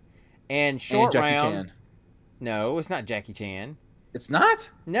 Yeah, and Short Jackie Round. Chan. No, it's not Jackie Chan. It's not.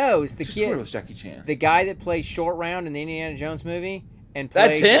 No, it's the Just kid. swear it was Jackie Chan. The guy that plays Short Round in the Indiana Jones movie and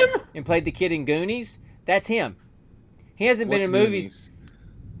That's him. And played the kid in Goonies. That's him. He hasn't been in movies.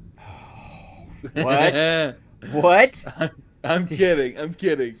 What? What? I'm kidding. I'm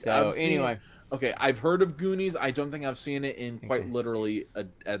kidding. So anyway, okay, I've heard of Goonies. I don't think I've seen it in quite literally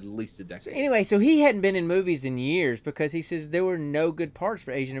at least a decade. So anyway, so he hadn't been in movies in years because he says there were no good parts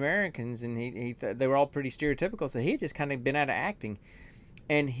for Asian Americans, and he they were all pretty stereotypical. So he had just kind of been out of acting,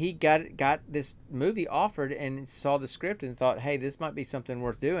 and he got this movie offered and saw the script and thought, hey, this might be something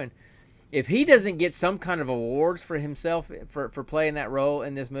worth doing. If he doesn't get some kind of awards for himself for playing that role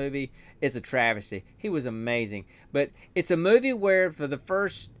in this movie, it's a travesty. He was amazing. But it's a movie where for the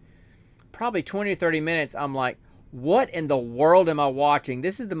first probably 20 or 30 minutes, I'm like, what in the world am I watching?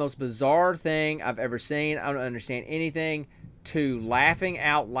 This is the most bizarre thing I've ever seen. I don't understand anything, to laughing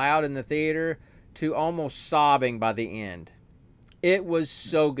out loud in the theater, to almost sobbing by the end. It was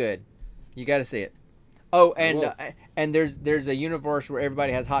so good. You got to see it. Oh, and there's a universe where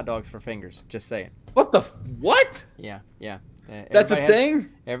everybody has hot dogs for fingers. Just saying. What the what? Yeah. That's a thing.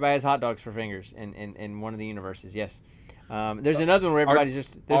 Everybody has hot dogs for fingers in one of the universes. Yes. There's another one where everybody's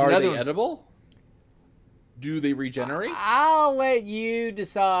just. Are they edible? Do they regenerate? I'll let you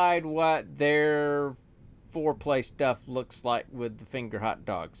decide what their foreplay stuff looks like with the finger hot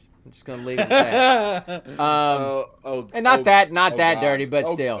dogs. I'm just gonna leave it at that. And not that dirty, but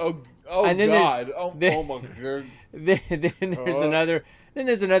still. And then my God! Then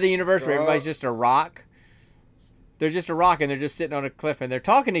there's another universe where everybody's just a rock. They're just a rock, and they're just sitting on a cliff, and they're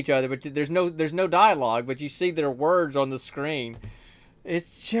talking to each other, but there's no dialogue, but you see their words on the screen.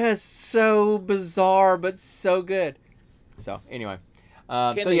 It's just so bizarre, but so good. So anyway,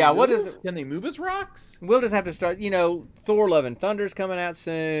 can they move as rocks? We'll just have to start. Thor: Love and Thunder's coming out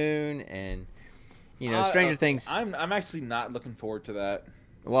soon, and Stranger Things. I'm actually not looking forward to that.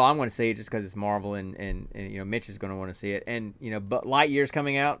 Well, I'm going to see it just because it's Marvel, and Mitch is going to want to see it, and but Lightyear's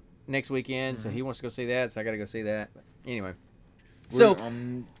coming out next weekend, so he wants to go see that, so I got to go see that. But anyway,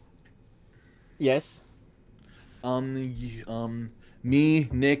 yes, me,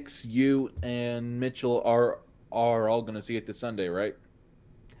 Nix, you, and Mitchell are all going to see it this Sunday, right?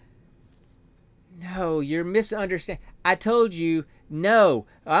 No, you're misunderstanding. I told you, no.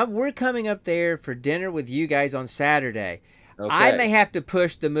 We're coming up there for dinner with you guys on Saturday. Okay. I may have to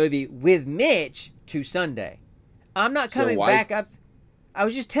push the movie with Mitch to Sunday. I'm not coming back up. I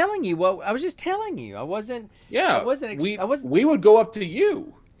was just telling you what I was just telling you. I wasn't. Yeah, we would go up to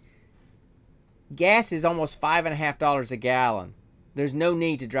you. Gas is almost $5.50 a gallon. There's no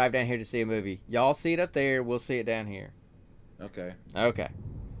need to drive down here to see a movie. Y'all see it up there. We'll see it down here. Okay.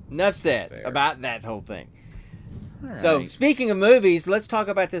 Enough said about that whole thing. Right. So, speaking of movies, let's talk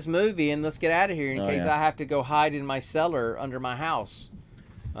about this movie and let's get out of here in case I have to go hide in my cellar under my house.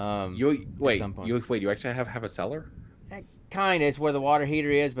 You actually have a cellar? Kind of. It's where the water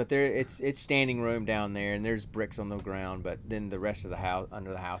heater is, but it's standing room down there, and there's bricks on the ground. But then the rest of the house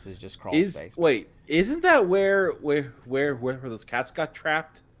under the house is just crawl space. Wait, isn't that where those cats got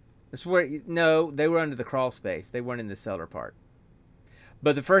trapped? That's where. No, they were under the crawl space. They weren't in the cellar part.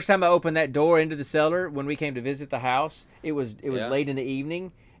 But the first time I opened that door into the cellar, when we came to visit the house, it was late in the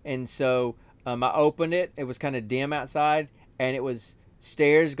evening, and so I opened it. It was kind of dim outside, and it was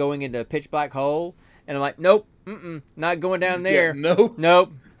stairs going into a pitch black hole. And I'm like, nope, not going down there. Yeah,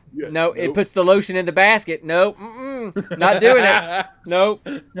 nope. Yeah, nope. It puts the lotion in the basket. Nope, not doing it. Nope,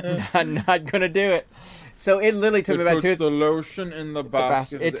 not gonna do it. So it literally took me about the lotion in the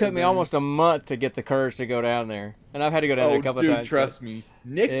basket. It took me almost a month to get the courage to go down there, and I've had to go down there a couple of times. Trust me,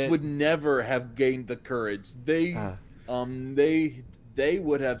 Nix would never have gained the courage. They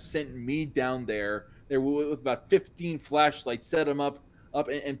would have sent me down there. There with about 15 flashlights, set them up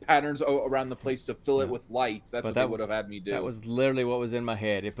in patterns around the place to fill it with lights. That's what they would have had me do. That was literally what was in my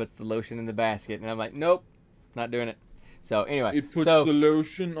head. It puts the lotion in the basket, and I'm like, nope, not doing it. So anyway, it puts the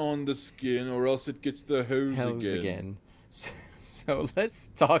lotion on the skin, or else it gets the hose again. So let's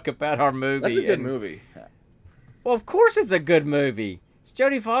talk about our movie. That's a good movie. Well, of course it's a good movie. It's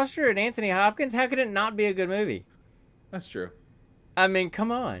Jodie Foster and Anthony Hopkins. How could it not be a good movie? That's true. I mean,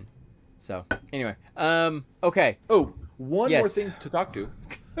 come on. So anyway, okay. Oh, one more thing to talk to.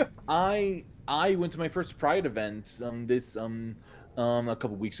 I went to my first Pride event a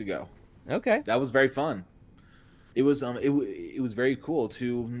couple weeks ago. Okay. That was very fun. It was very cool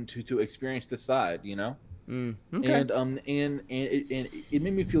to experience this side, Okay. And it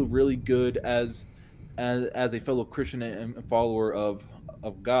made me feel really good as a fellow Christian and follower of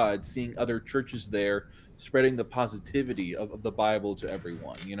God, seeing other churches there spreading the positivity of the Bible to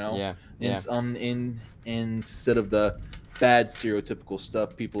everyone, Yeah. Instead of the bad stereotypical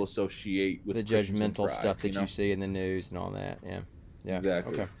stuff people associate with the judgmental stuff that you see in the news and all that. Yeah. Yeah.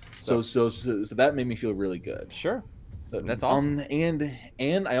 Exactly. Okay. So that made me feel really good. Sure. That's awesome.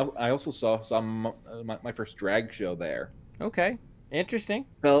 And I also saw my first drag show there. Okay. Interesting.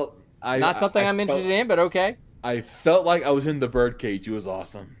 Not something I'm interested in, but okay. I felt like I was in the birdcage. It was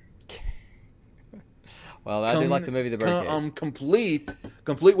awesome. Well, I do like the movie The Birdcage. Complete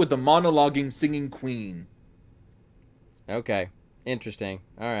with the monologuing singing queen. Okay. Interesting.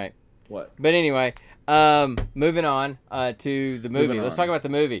 All right. What? But anyway, moving on to the movie. Let's talk about the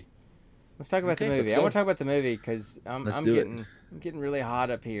movie. I want to talk about the movie because I'm getting really hot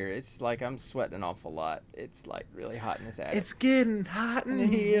up here. It's like I'm sweating an awful lot. It's like really hot in this attic. It's getting hot in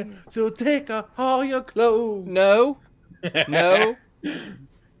here, so take off all your clothes. No. Do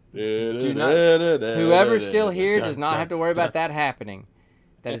not. Whoever's still here does not have to worry about that happening.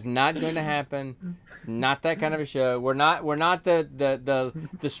 That is not going to happen. It's not that kind of a show. We're not the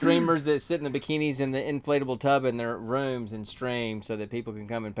streamers that sit in the bikinis in the inflatable tub in their rooms and stream so that people can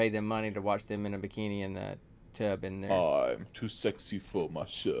come and pay them money to watch them in a bikini in the tub in there. I'm too sexy for my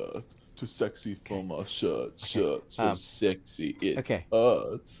shirt. Too sexy for my shirt. Shirt so sexy it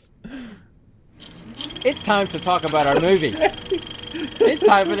hurts. It's time to talk about our movie. It's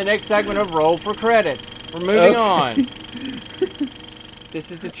time for the next segment of Roll for Credits. We're moving on. This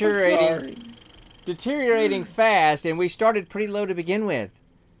is deteriorating fast, and we started pretty low to begin with.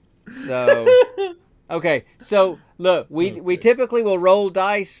 So, okay. So, look, we typically will roll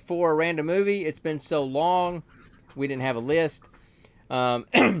dice for a random movie. It's been so long, we didn't have a list.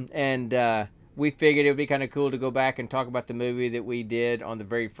 And we figured it would be kind of cool to go back and talk about the movie that we did on the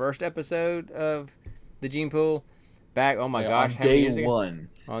very first episode of the Gene Pool. Back, oh my gosh, how many years ago?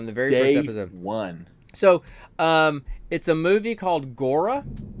 On the very first episode. So, it's a movie called G.O.R.A.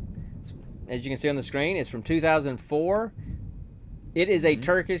 As you can see on the screen, it's from 2004. It is a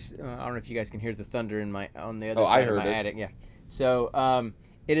Turkish. I don't know if you guys can hear the thunder on the other side of my attic. Yeah. So,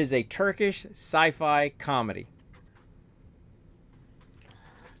 it is a Turkish sci-fi comedy.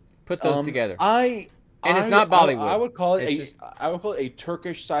 Put those together. And it's not Bollywood. I would call it a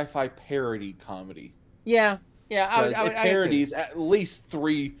Turkish sci-fi parody comedy. Yeah. Yeah. It parodies at least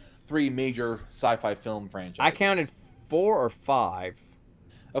three major sci-fi film franchises. I counted 4 or 5.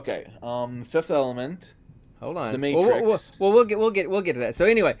 Okay. Fifth Element. Hold on. The Matrix. Well, we'll get to that. So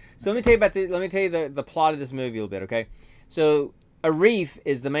anyway, let me tell you the plot of this movie a little bit, okay? So Arif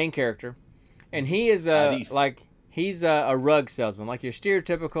is the main character, and he is he's a rug salesman, like your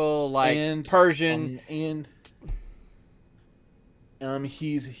stereotypical Persian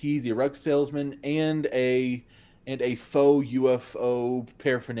he's a rug salesman and a faux UFO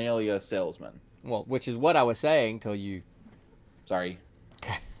paraphernalia salesman. Well, which is what I was saying till you. Sorry.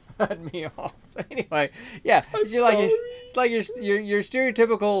 Cut me off. So anyway, yeah, it's like your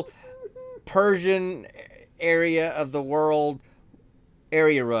stereotypical Persian area of the world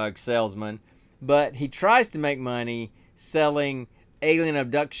area rug salesman, but he tries to make money selling alien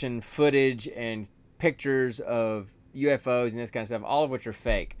abduction footage and pictures of UFOs and this kind of stuff, all of which are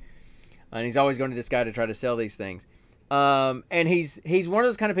fake. And he's always going to this guy to try to sell these things. And he's one of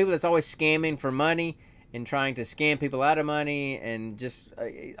those kind of people that's always scamming for money and trying to scam people out of money and just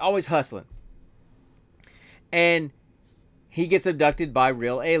always hustling. And he gets abducted by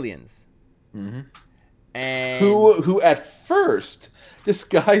real aliens. Mm-hmm. And who at first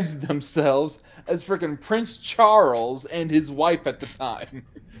disguised themselves as freaking Prince Charles and his wife at the time.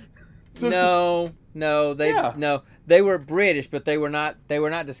 They were British, but they were not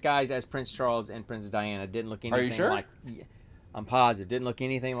disguised as Prince Charles and Princess Diana. Didn't look anything. Are you sure? Like. Yeah, I'm positive. Didn't look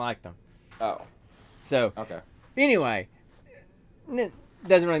anything like them. Oh. So. Okay. Anyway, it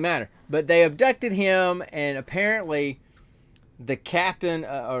doesn't really matter. But they abducted him, and apparently, the captain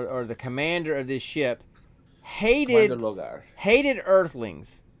or the commander of this ship hated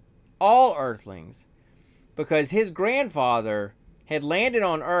Earthlings, all Earthlings, because his grandfather had landed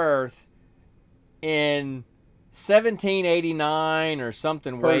on Earth in 1789 or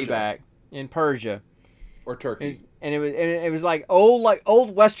something way back in Persia or Turkey, and it was like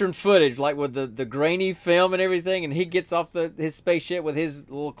old Western footage, like with the grainy film and everything. And he gets off his spaceship with his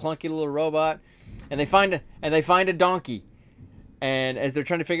little clunky little robot, and they find a donkey, and as they're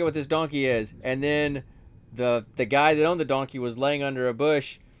trying to figure out what this donkey is, and then the guy that owned the donkey was laying under a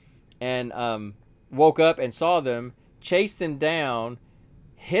bush, and woke up and saw them, chased them down,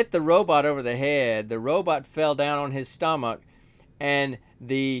 hit the robot over the head. The robot fell down on his stomach, and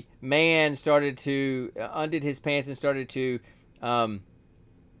the man started to undid his pants and started to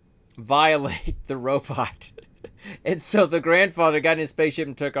violate the robot. And so the grandfather got in his spaceship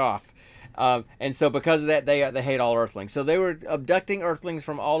and took off. And so because of that, they hate all Earthlings. So they were abducting Earthlings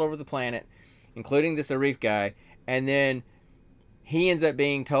from all over the planet, including this Arif guy. And then he ends up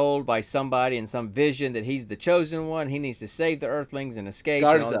being told by somebody in some vision that he's the chosen one. He needs to save the Earthlings and escape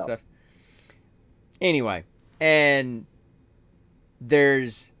and all this stuff. Anyway, and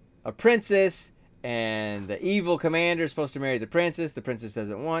there's a princess, and the evil commander is supposed to marry the princess. The princess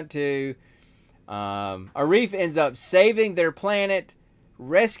doesn't want to. Arif ends up saving their planet,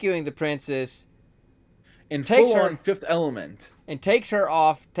 rescuing the princess, and takes her on Fifth Element, and takes her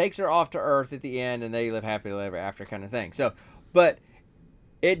off to Earth at the end, and they live happily ever after, kind of thing. So, but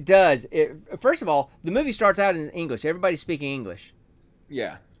it does. First of all, the movie starts out in English. Everybody's speaking English.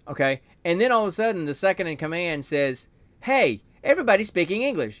 Yeah. Okay, and then all of a sudden, the second in command says, "Hey, everybody's speaking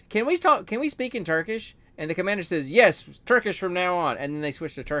English. Can we talk? Can we speak in Turkish?" And the commander says, "Yes, Turkish from now on." And then they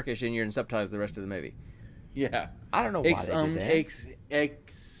switch to Turkish, and you're in subtitles the rest of the movie. Yeah, I don't know why they did that.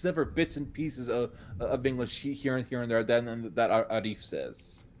 Except for bits and pieces of English here and there that Arif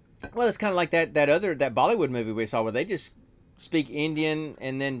says. Well, it's kind of like that Bollywood movie we saw where they just speak Indian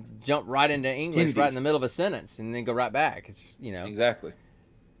and then jump right into English right in the middle of a sentence and then go right back. It's just, you know. Exactly.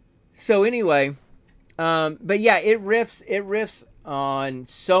 So anyway, but yeah, it riffs on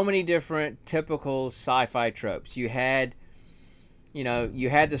so many different typical sci-fi tropes. You had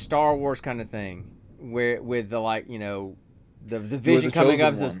the Star Wars kind of thing where with the the vision coming up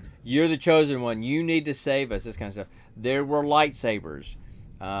and says, "You're the chosen one. You need to save us." This kind of stuff. There were lightsabers.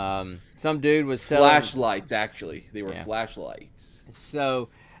 Some dude was selling flashlights. Actually, they were flashlights. So,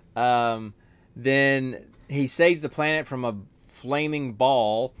 then he saves the planet from a flaming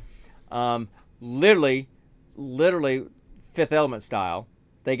ball. Literally Fifth Element style.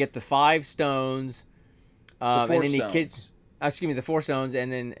 They get the 5 stones, and then he kisses. Excuse me, the 4 stones,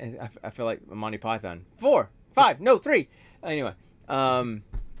 and then I feel like Monty Python. 4, 5, no 3. Anyway,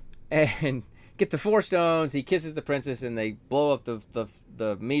 and get the 4 stones. He kisses the princess, and they blow up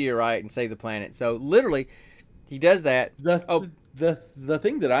the meteorite and save the planet. So literally, he does that. The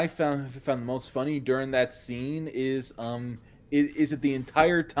thing that I found the most funny during that scene is that the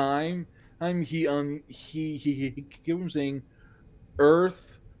entire time he kept saying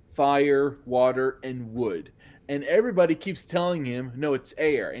earth, fire, water, and wood. And everybody keeps telling him, no, it's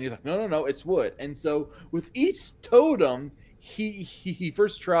air. And he's like, no, it's wood. And so with each totem, he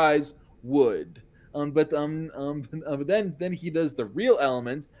first tries wood. But then he does the real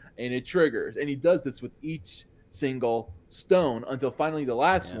element, and it triggers. And he does this with each single stone until finally the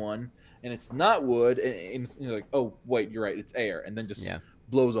last one, and it's not wood. And you're like, oh, wait, you're right, it's air. And then just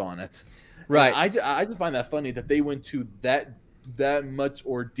blows on it. Right. And I just find that funny that they went to that much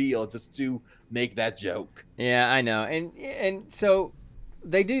ordeal just to make that joke. Yeah, I know. And so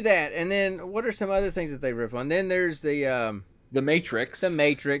they do that, and then what are some other things that they rip on? Then there's the Matrix. The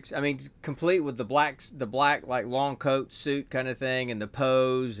Matrix. I mean, complete with the black like long coat suit kind of thing, and the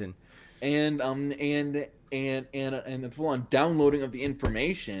pose and the full on downloading of the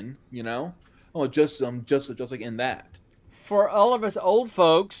information, you know? Oh, just like in that. For all of us old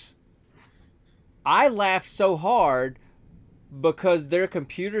folks, I laughed so hard because their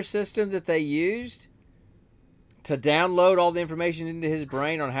computer system that they used to download all the information into his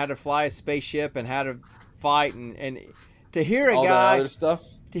brain on how to fly a spaceship and how to fight and to hear a guy other stuff.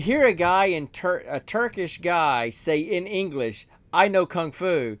 To hear a guy a Turkish guy say in English, "I know kung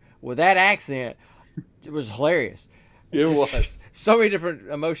fu" with that accent, it was hilarious. It was so many different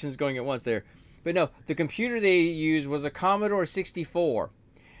emotions going at once there. But no, the computer they used was a Commodore 64,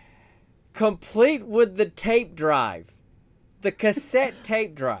 complete with the tape drive. The cassette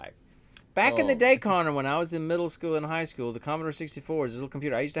tape drive. Back in the day, Connor, when I was in middle school and high school, the Commodore 64 was a little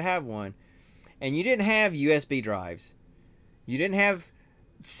computer. I used to have one. And you didn't have USB drives. You didn't have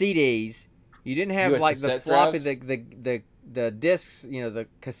CDs. You didn't have like the floppy, the discs, you know, the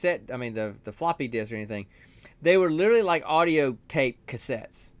cassette, I mean the floppy disk or anything. They were literally like audio tape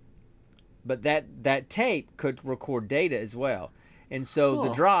cassettes. But that tape could record data as well. And so the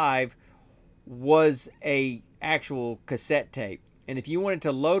drive was a actual cassette tape, and if you wanted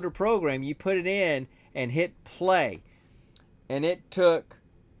to load a program, you put it in and hit play, and it took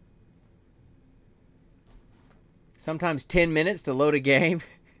sometimes 10 minutes to load a game.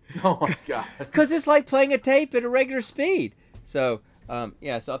 Oh my god. Because it's like playing a tape at a regular speed. So so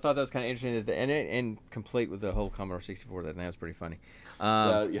I thought that was kind of interesting, and complete with the whole Commodore 64. That was pretty funny.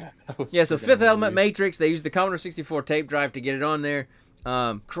 So Fifth Element, Matrix, they used the Commodore 64 tape drive to get it on there.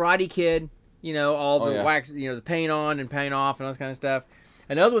 Karate Kid, you know, all the wax, you know, the paint on and paint off and all this kind of stuff.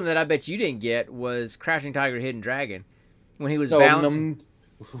 Another one that I bet you didn't get was Crouching Tiger, Hidden Dragon, when he was bouncing.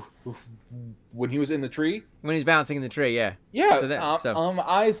 when he was in the tree. When he's bouncing in the tree, yeah. Yeah.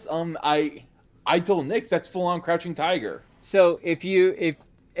 I told Nick that's full on Crouching Tiger. So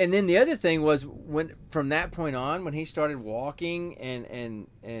and then the other thing was when from that point on when he started walking and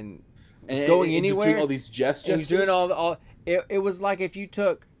was going anywhere, doing all these gestures. He's doing all. It was like if you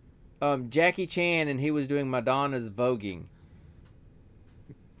took Jackie Chan and he was doing Madonna's voguing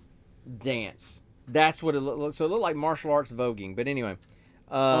dance. That's what it looked like. So it looked like martial arts voguing. But anyway,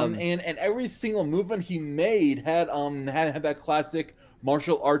 and every single movement he made had that classic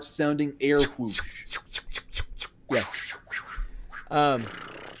martial arts sounding air whoosh. Yeah.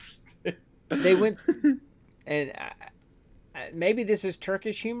 They went and maybe this is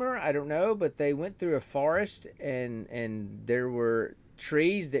Turkish humor. I don't know, but they went through a forest and there were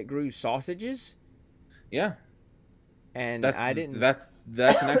trees that grew sausages. Yeah. And that's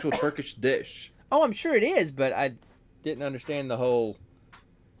an actual Turkish dish. Oh, I'm sure it is, but I didn't understand the whole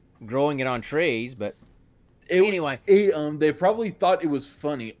growing it on trees. But anyway, they probably thought it was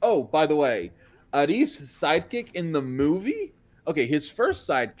funny. Oh, by the way, Arif's sidekick in the movie. Okay, his first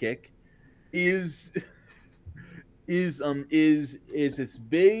sidekick is this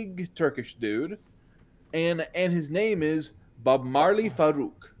big Turkish dude, and his name is Bob Marley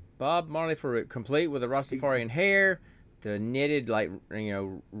Farouk. Bob Marley Farouk, complete with a Rastafarian hair. The knitted, like,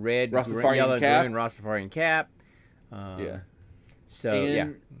 red, Rastafarian yellow, cap. green Rastafarian cap. Yeah. So, yeah.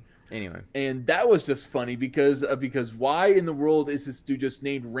 Anyway. And that was just funny because why in the world is this dude just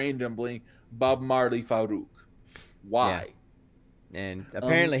named randomly Bob Marley Farouk? Why? Yeah. And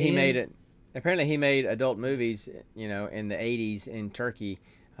apparently he made it. Apparently he made adult movies, in the 80s in Turkey.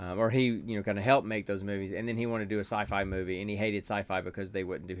 Or he, kind of helped make those movies. And then he wanted to do a sci-fi movie. And he hated sci-fi because they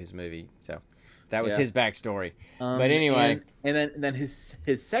wouldn't do his movie. So. That was his backstory. But anyway, and then his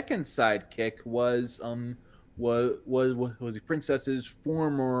second sidekick was the princess's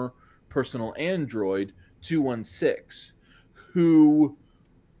former personal android 216, who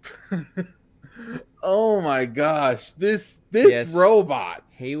oh my gosh, this robot.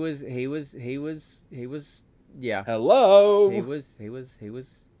 He was yeah. Hello. He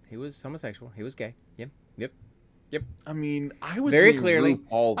was homosexual. He was gay. Yep. I mean, I was very clearly.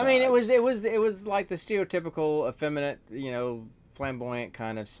 I mean, it was like the stereotypical effeminate, flamboyant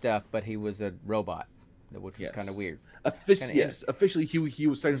kind of stuff, but he was a robot, which was kind of weird. Officially he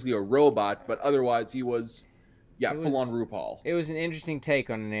was technically a robot, but otherwise he was, full on RuPaul. It was an interesting take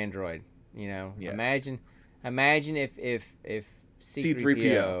on an android. Yes. Imagine if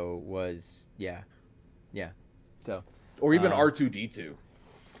C3PO was So, or even R2D2.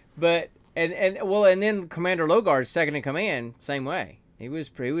 But. And then Commander Logar's second in command, same way. He was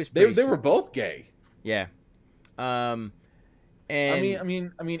pretty. They were both gay. Yeah. And I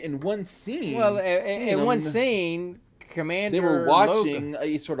mean, in one scene. Well, in one scene, Commander they were watching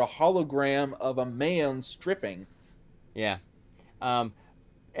a sort of hologram of a man stripping. Yeah. And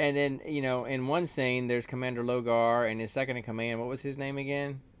then in one scene, there's Commander Logar and his second in command. What was his name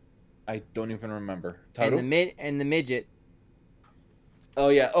again? I don't even remember. Total? And the midget. Oh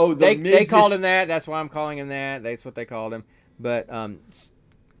yeah. They called him that. That's why I'm calling him that. That's what they called him. But the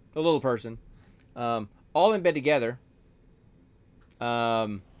little person, all in bed together,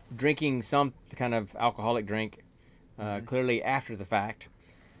 drinking some kind of alcoholic drink, clearly after the fact.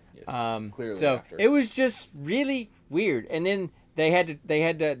 Yes, clearly. So after. It was just really weird. And then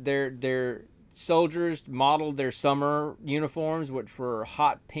their soldiers modeled their summer uniforms, which were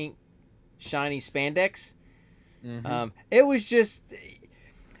hot pink, shiny spandex. It was just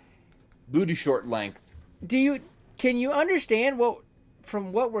booty short length. Can you understand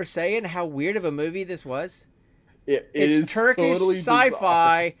from what we're saying how weird of a movie this was? It's Turkish totally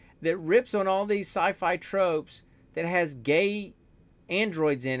sci-fi that rips on all these sci-fi tropes, that has gay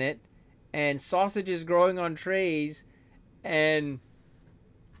androids in it and sausages growing on trees, and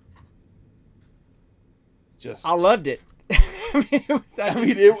I loved it.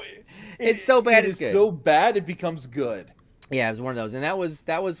 It's so bad it's good. It's so bad it becomes good. Yeah, it was one of those. And that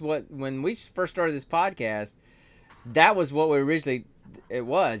was what, when we first started this podcast, that was what we originally, it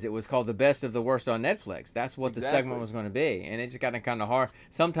was called The Best of the Worst on Netflix. That's what the segment was going to be. And it just got kind of hard.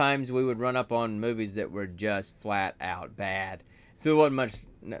 Sometimes we would run up on movies that were just flat out bad. So there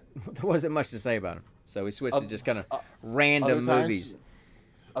wasn't much to say about them. So we switched to just kind of random movies.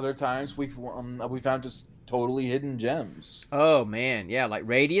 Other times we found just totally hidden gems. Oh man, yeah, like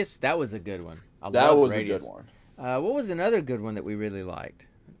Radius. That was a good one. That was Radius. A good one. What was another good one that we really liked?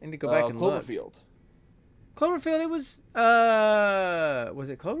 I need to go back and look. Cloverfield. Cloverfield. It was. Was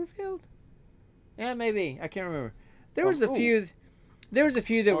it Cloverfield? Yeah, maybe. I can't remember. There was a few. There was a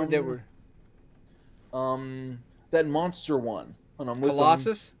few that were. That monster one.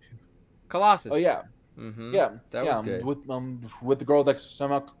 Colossus. Colossus. Oh yeah. Yeah, that was good. With the girl that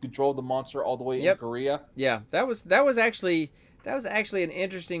somehow could control the monster all the way in Korea. Yeah, that was actually an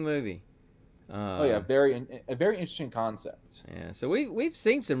interesting movie. Oh yeah, a very interesting concept. Yeah, so we've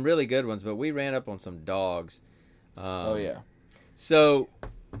seen some really good ones, but we ran up on some dogs. Oh yeah. So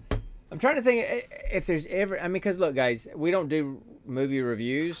I'm trying to think if there's ever. I mean, because look, guys, we don't do movie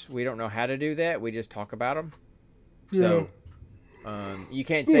reviews. We don't know how to do that. We just talk about them. So you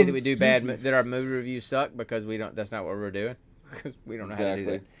can't say that we do that our movie reviews suck because we don't. That's not what we're doing because we don't know how to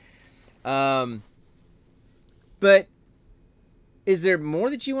do that. But is there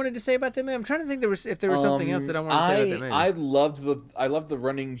more that you wanted to say about that movie? I'm trying to think if there was something else that I wanted to say about that movie. I loved the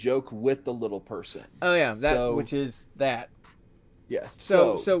running joke with the little person. Oh yeah, which is that. Yes.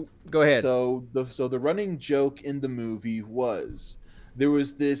 So go ahead. So the running joke in the movie was there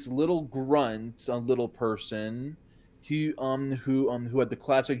was this little grunt, a little person, who had the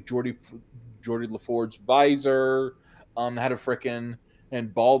classic Geordie LaForge visor, had a frickin'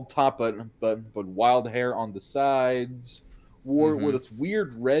 and bald top, but wild hair on the sides, wore this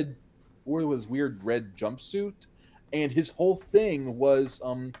weird red jumpsuit, and his whole thing was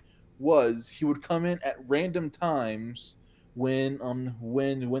he would come in at random times when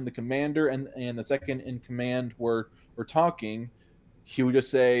the commander and the second in command were talking. He would just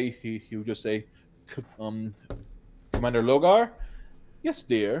say Commander Logar, yes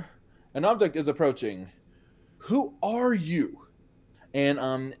dear, an object is approaching. Who are you? And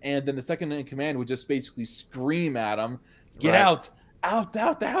then the second in command would just basically scream at him, get out,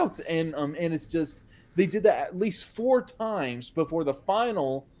 and it's just they did that at least 4 times before the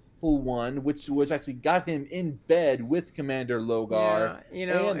final one, which actually got him in bed with Commander Logar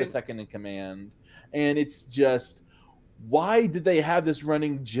and the second in command. And it's just, why did they have this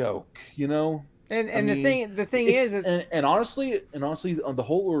running joke? And the thing is, and honestly, the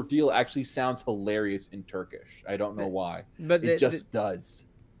whole ordeal actually sounds hilarious in Turkish. I don't know why, but it just does.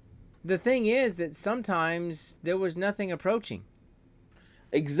 The thing is that sometimes there was nothing approaching.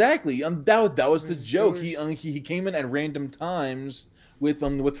 Exactly. That was the joke. He came in at random times with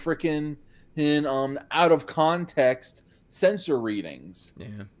frickin' out of context sensor readings.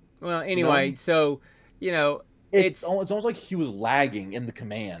 Yeah. Well, anyway, so it's almost like he was lagging in the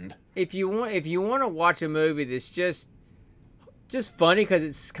command. If you want to watch a movie that's just funny because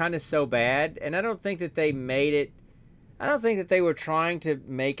it's kind of so bad, and I don't think that they made it. I don't think that they were trying to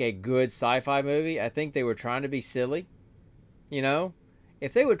make a good sci-fi movie. I think they were trying to be silly.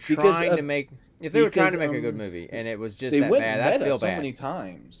 If they were trying to make a good movie and it was just that bad, I'd feel bad. So many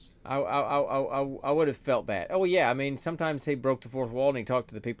times. I would have felt bad. Oh yeah, I mean sometimes he broke the fourth wall and he talked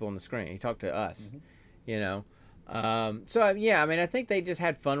to the people on the screen. He talked to us. So yeah, I mean I think they just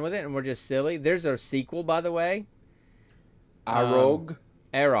had fun with it and were just silly. There's a sequel, by the way. Arog.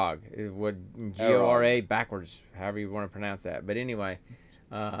 Would G.O.R.A. backwards, however you want to pronounce that. But anyway,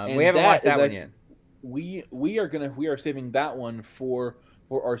 we haven't watched that one yet. We are saving that one for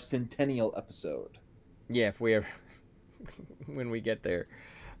our centennial episode. Yeah, if we ever when we get there.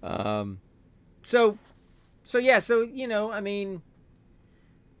 So I mean,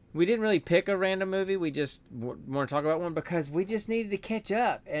 we didn't really pick a random movie. We just want to talk about one because we just needed to catch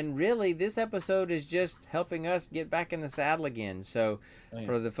up. And really, this episode is just helping us get back in the saddle again. So,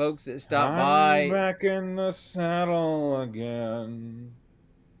 for the folks that stopped by... I'm back in the saddle again.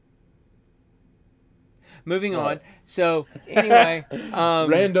 Moving on. So, anyway...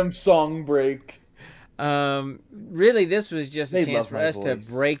 random song break. Really, this was just a chance for us to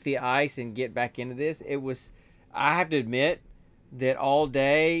break the ice and get back into this. It was... I have to admit that all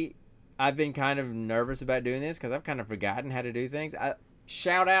day I've been kind of nervous about doing this because I've kind of forgotten how to do things.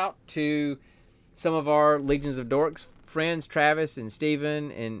 Shout out to some of our Legions of Dorks friends, Travis and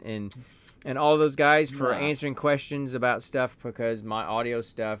Steven and all those guys for answering questions about stuff because my audio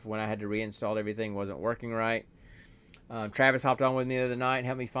stuff, when I had to reinstall everything, wasn't working right. Travis hopped on with me the other night and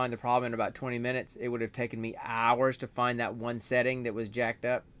helped me find the problem in about 20 minutes. It would have taken me hours to find that one setting that was jacked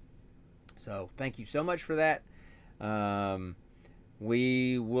up. So thank you so much for that.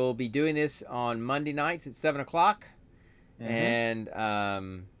 We will be doing this on Monday nights at 7 o'clock and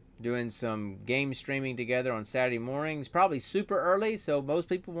doing some game streaming together on Saturday mornings, probably super early, so most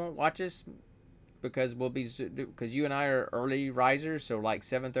people won't watch us because you and I are early risers, so like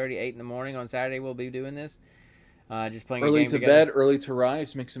 7:30, 8 in the morning on Saturday we'll be doing this. Just playing early a game to together. bed, early to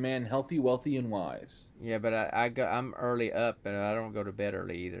rise makes a man healthy, wealthy, and wise. Yeah, but I'm early up, but I don't go to bed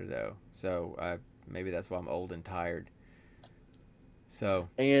early either, though. So maybe that's why I'm old and tired. So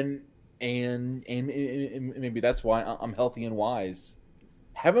and maybe that's why I'm healthy and wise.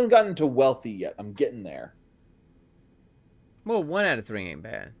 Haven't gotten to wealthy yet. I'm getting there. Well, 1 out of 3 ain't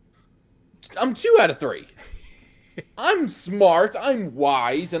bad. I'm 2 out of 3. I'm smart, I'm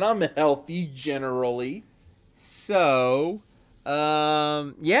wise, and I'm healthy generally. So,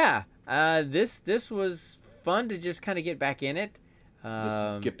 yeah, this was fun to just kind of get back in it.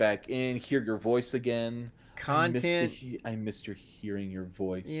 Just get back in, hear your voice again. Content. I missed your hearing your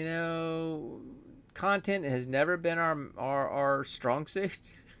voice. You know, content has never been our strong suit.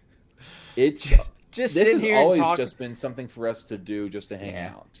 It's just this sit has here always and talk. just been something for us to do, just to hang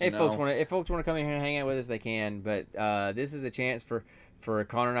out. If folks want to come in here and hang out with us, they can. But this is a chance for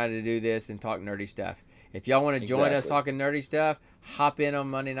Connor and I to do this and talk nerdy stuff. If y'all want to join us talking nerdy stuff, hop in on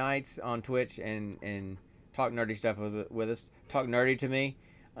Monday nights on Twitch and talk nerdy stuff with us. Talk nerdy to me.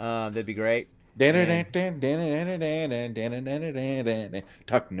 That'd be great. Talk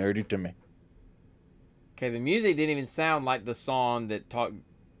nerdy to me. Okay, the music didn't even sound like the song that talked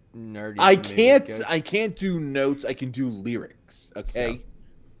nerdy. I can't do notes. I can do lyrics. Okay. So,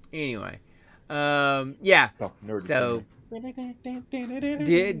 anyway, yeah. Talk nerdy so. to me.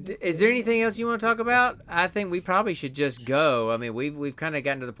 Is there anything else you want to talk about? I think we probably should just go. I mean, we've kind of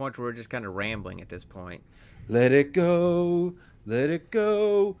gotten to the point where we're just kind of rambling at this point. Let it go,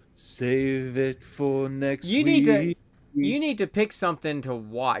 save it for next week. You need to pick something to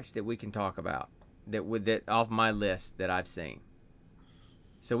watch that we can talk about that off my list that I've seen,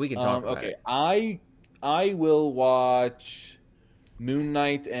 so we can talk about it. I will watch Moon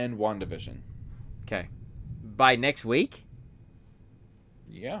Knight and WandaVision. Okay. By next week?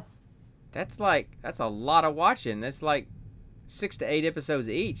 Yeah. That's a lot of watching. That's like 6 to 8 episodes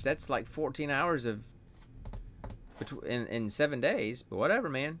each. That's like 14 hours of in 7 days. But whatever,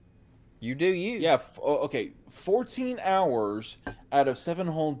 man. You do you. Yeah. Okay. 14 hours out of 7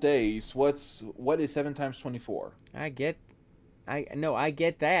 whole days. What is 7 times 24? I get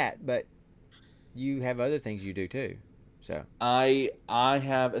that, but you have other things you do too. So I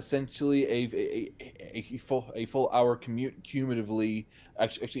have essentially a full hour commute cumulatively,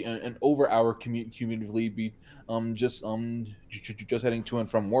 actually an over hour commute cumulatively. Just heading to and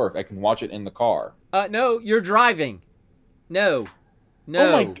from work. I can watch it in the car. No, you're driving. No.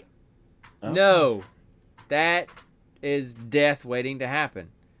 Oh my No, that is death waiting to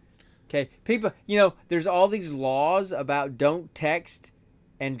happen. Okay, people. There's all these laws about don't text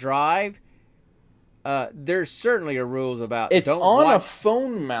and drive. There's certainly a rules about it's don't on watch. a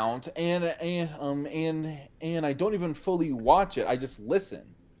phone mount, and I don't even fully watch it. I just listen.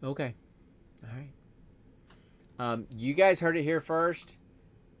 Okay, all right. You guys heard it here first.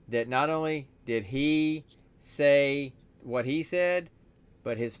 That not only did he say what he said,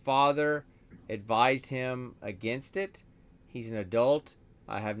 but his father advised him against it. He's an adult.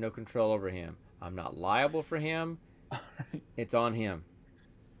 I have no control over him. I'm not liable for him. It's on him.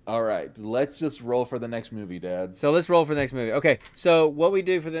 All right, let's just roll for the next movie, Dad. So let's roll for the next movie. Okay, so what we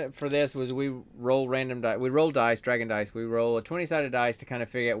do for this was we roll random dice. We roll dice, dragon dice. We roll a 20-sided dice to kind of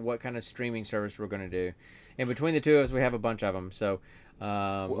figure out what kind of streaming service we're going to do. And between the two of us, we have a bunch of them. So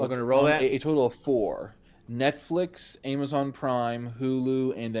we're going to roll that. A total of 4. Netflix, Amazon Prime,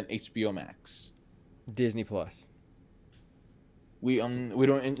 Hulu, and then HBO Max. Disney Plus. We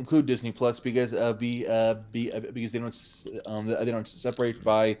don't include Disney Plus because they don't separate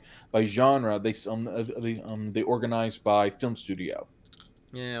by genre. They organize by film studio.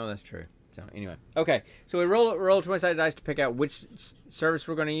 Yeah, well, that's true. So anyway, okay. So we roll 20-sided dice to pick out which service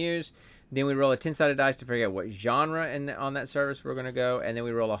we're going to use. Then we roll a 10-sided dice to figure out what genre on that service we're going to go, and then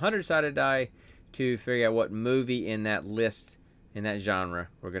we roll a 100-sided die to figure out what movie in that list in that genre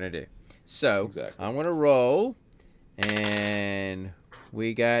we're going to do. So exactly. I'm going to roll. And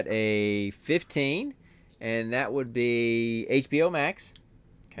we got a 15, and that would be HBO Max.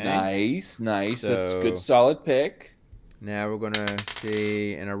 Okay. Nice. So, that's a good, solid pick. Now we're going to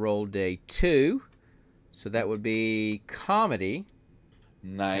see, and I rolled a 2, so that would be comedy.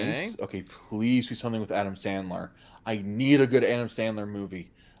 Nice. Okay, please do something with Adam Sandler. I need a good Adam Sandler movie.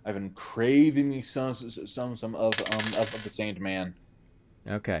 I've been craving me some of the Sandman.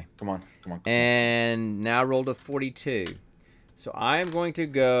 Okay. Come on. And now I rolled a 42. So I am going to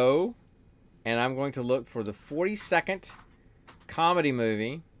go, and I'm going to look for the 42nd comedy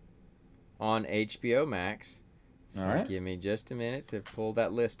movie on HBO Max. So all right. Give me just a minute to pull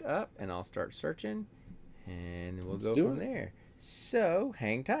that list up, and I'll start searching, and we'll go from there. So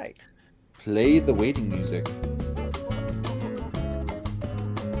hang tight. Play the waiting music.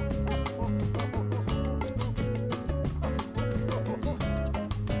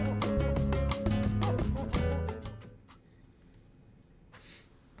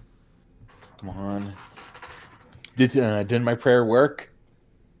 Come on. Did my prayer work?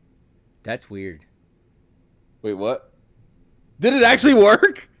 That's weird. Wait, what? Did it actually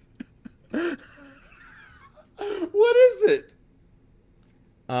work? What is it?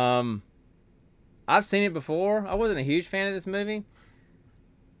 I've seen it before. I wasn't a huge fan of this movie.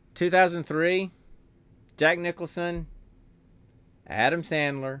 2003, Jack Nicholson, Adam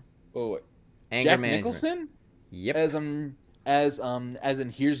Sandler. Oh, wait. Anger Jack management. Nicholson? Yep. As in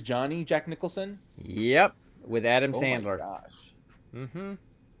Here's Johnny, Jack Nicholson? Yep. With Adam Sandler. Oh my gosh. Mm-hmm.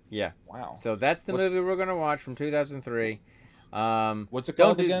 Yeah. Wow. So that's the movie we're gonna watch from 2003. What's it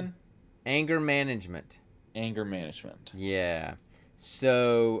called again? Anger management. Anger management. Yeah.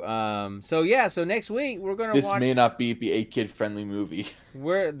 So so next week we're gonna watch. This may not be a kid-friendly movie.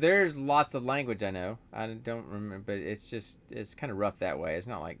 There's lots of language, I know. I don't remember, but it's kind of rough that way. It's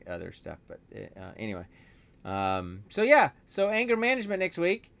not like other stuff, but anyway. So anger management next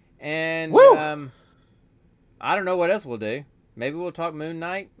week, and I don't know what else we'll do. Maybe we'll talk Moon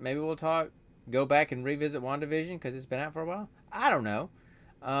Knight. Maybe we'll go back and revisit WandaVision because it's been out for a while. I don't know.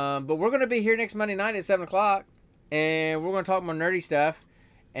 But we're gonna be here next Monday night at 7 o'clock. And we're going to talk more nerdy stuff.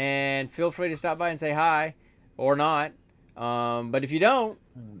 And feel free to stop by and say hi. Or not. But if you don't,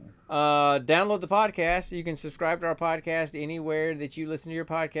 download the podcast. You can subscribe to our podcast anywhere that you listen to your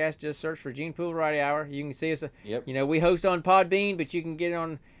podcast. Just search for Gene Pool Variety Hour. You can see us. Yep. You know, we host on Podbean, but you can get it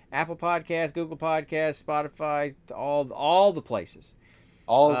on Apple Podcasts, Google Podcasts, Spotify, all the places.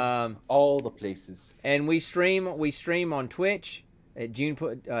 All the places. And we stream on Twitch. At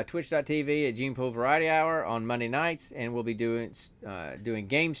twitch.tv at Gene Pool Variety Hour on Monday nights, and we'll be doing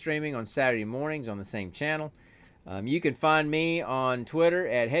game streaming on Saturday mornings on the same channel. You can find me on Twitter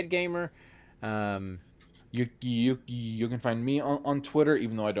at Headgamer. You can find me on Twitter,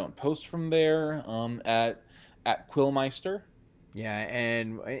 even though I don't post from there. At QuillMiester. Yeah,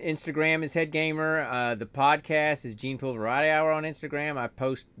 and Instagram is Headgamer. The podcast is Gene Pool Variety Hour on Instagram. I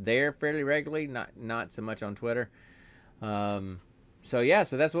post there fairly regularly, not so much on Twitter. So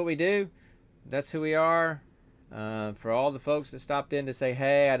that's what we do. That's who we are. For all the folks that stopped in to say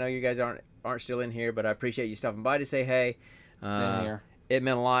hey, I know you guys aren't still in here, but I appreciate you stopping by to say hey. It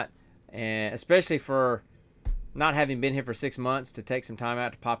meant a lot, and especially for not having been here for 6 months, to take some time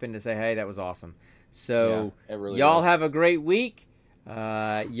out to pop in to say hey. That was awesome. So y'all have a great week.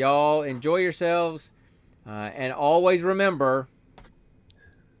 Y'all enjoy yourselves, and always remember,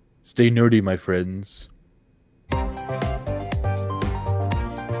 stay nerdy, my friends.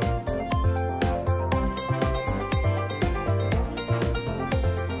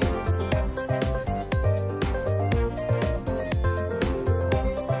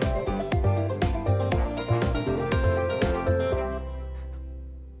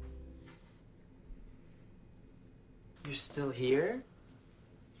 You're still here?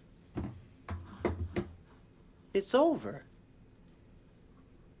 It's over.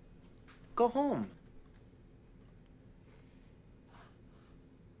 Go home.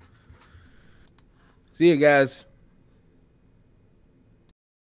 See you guys.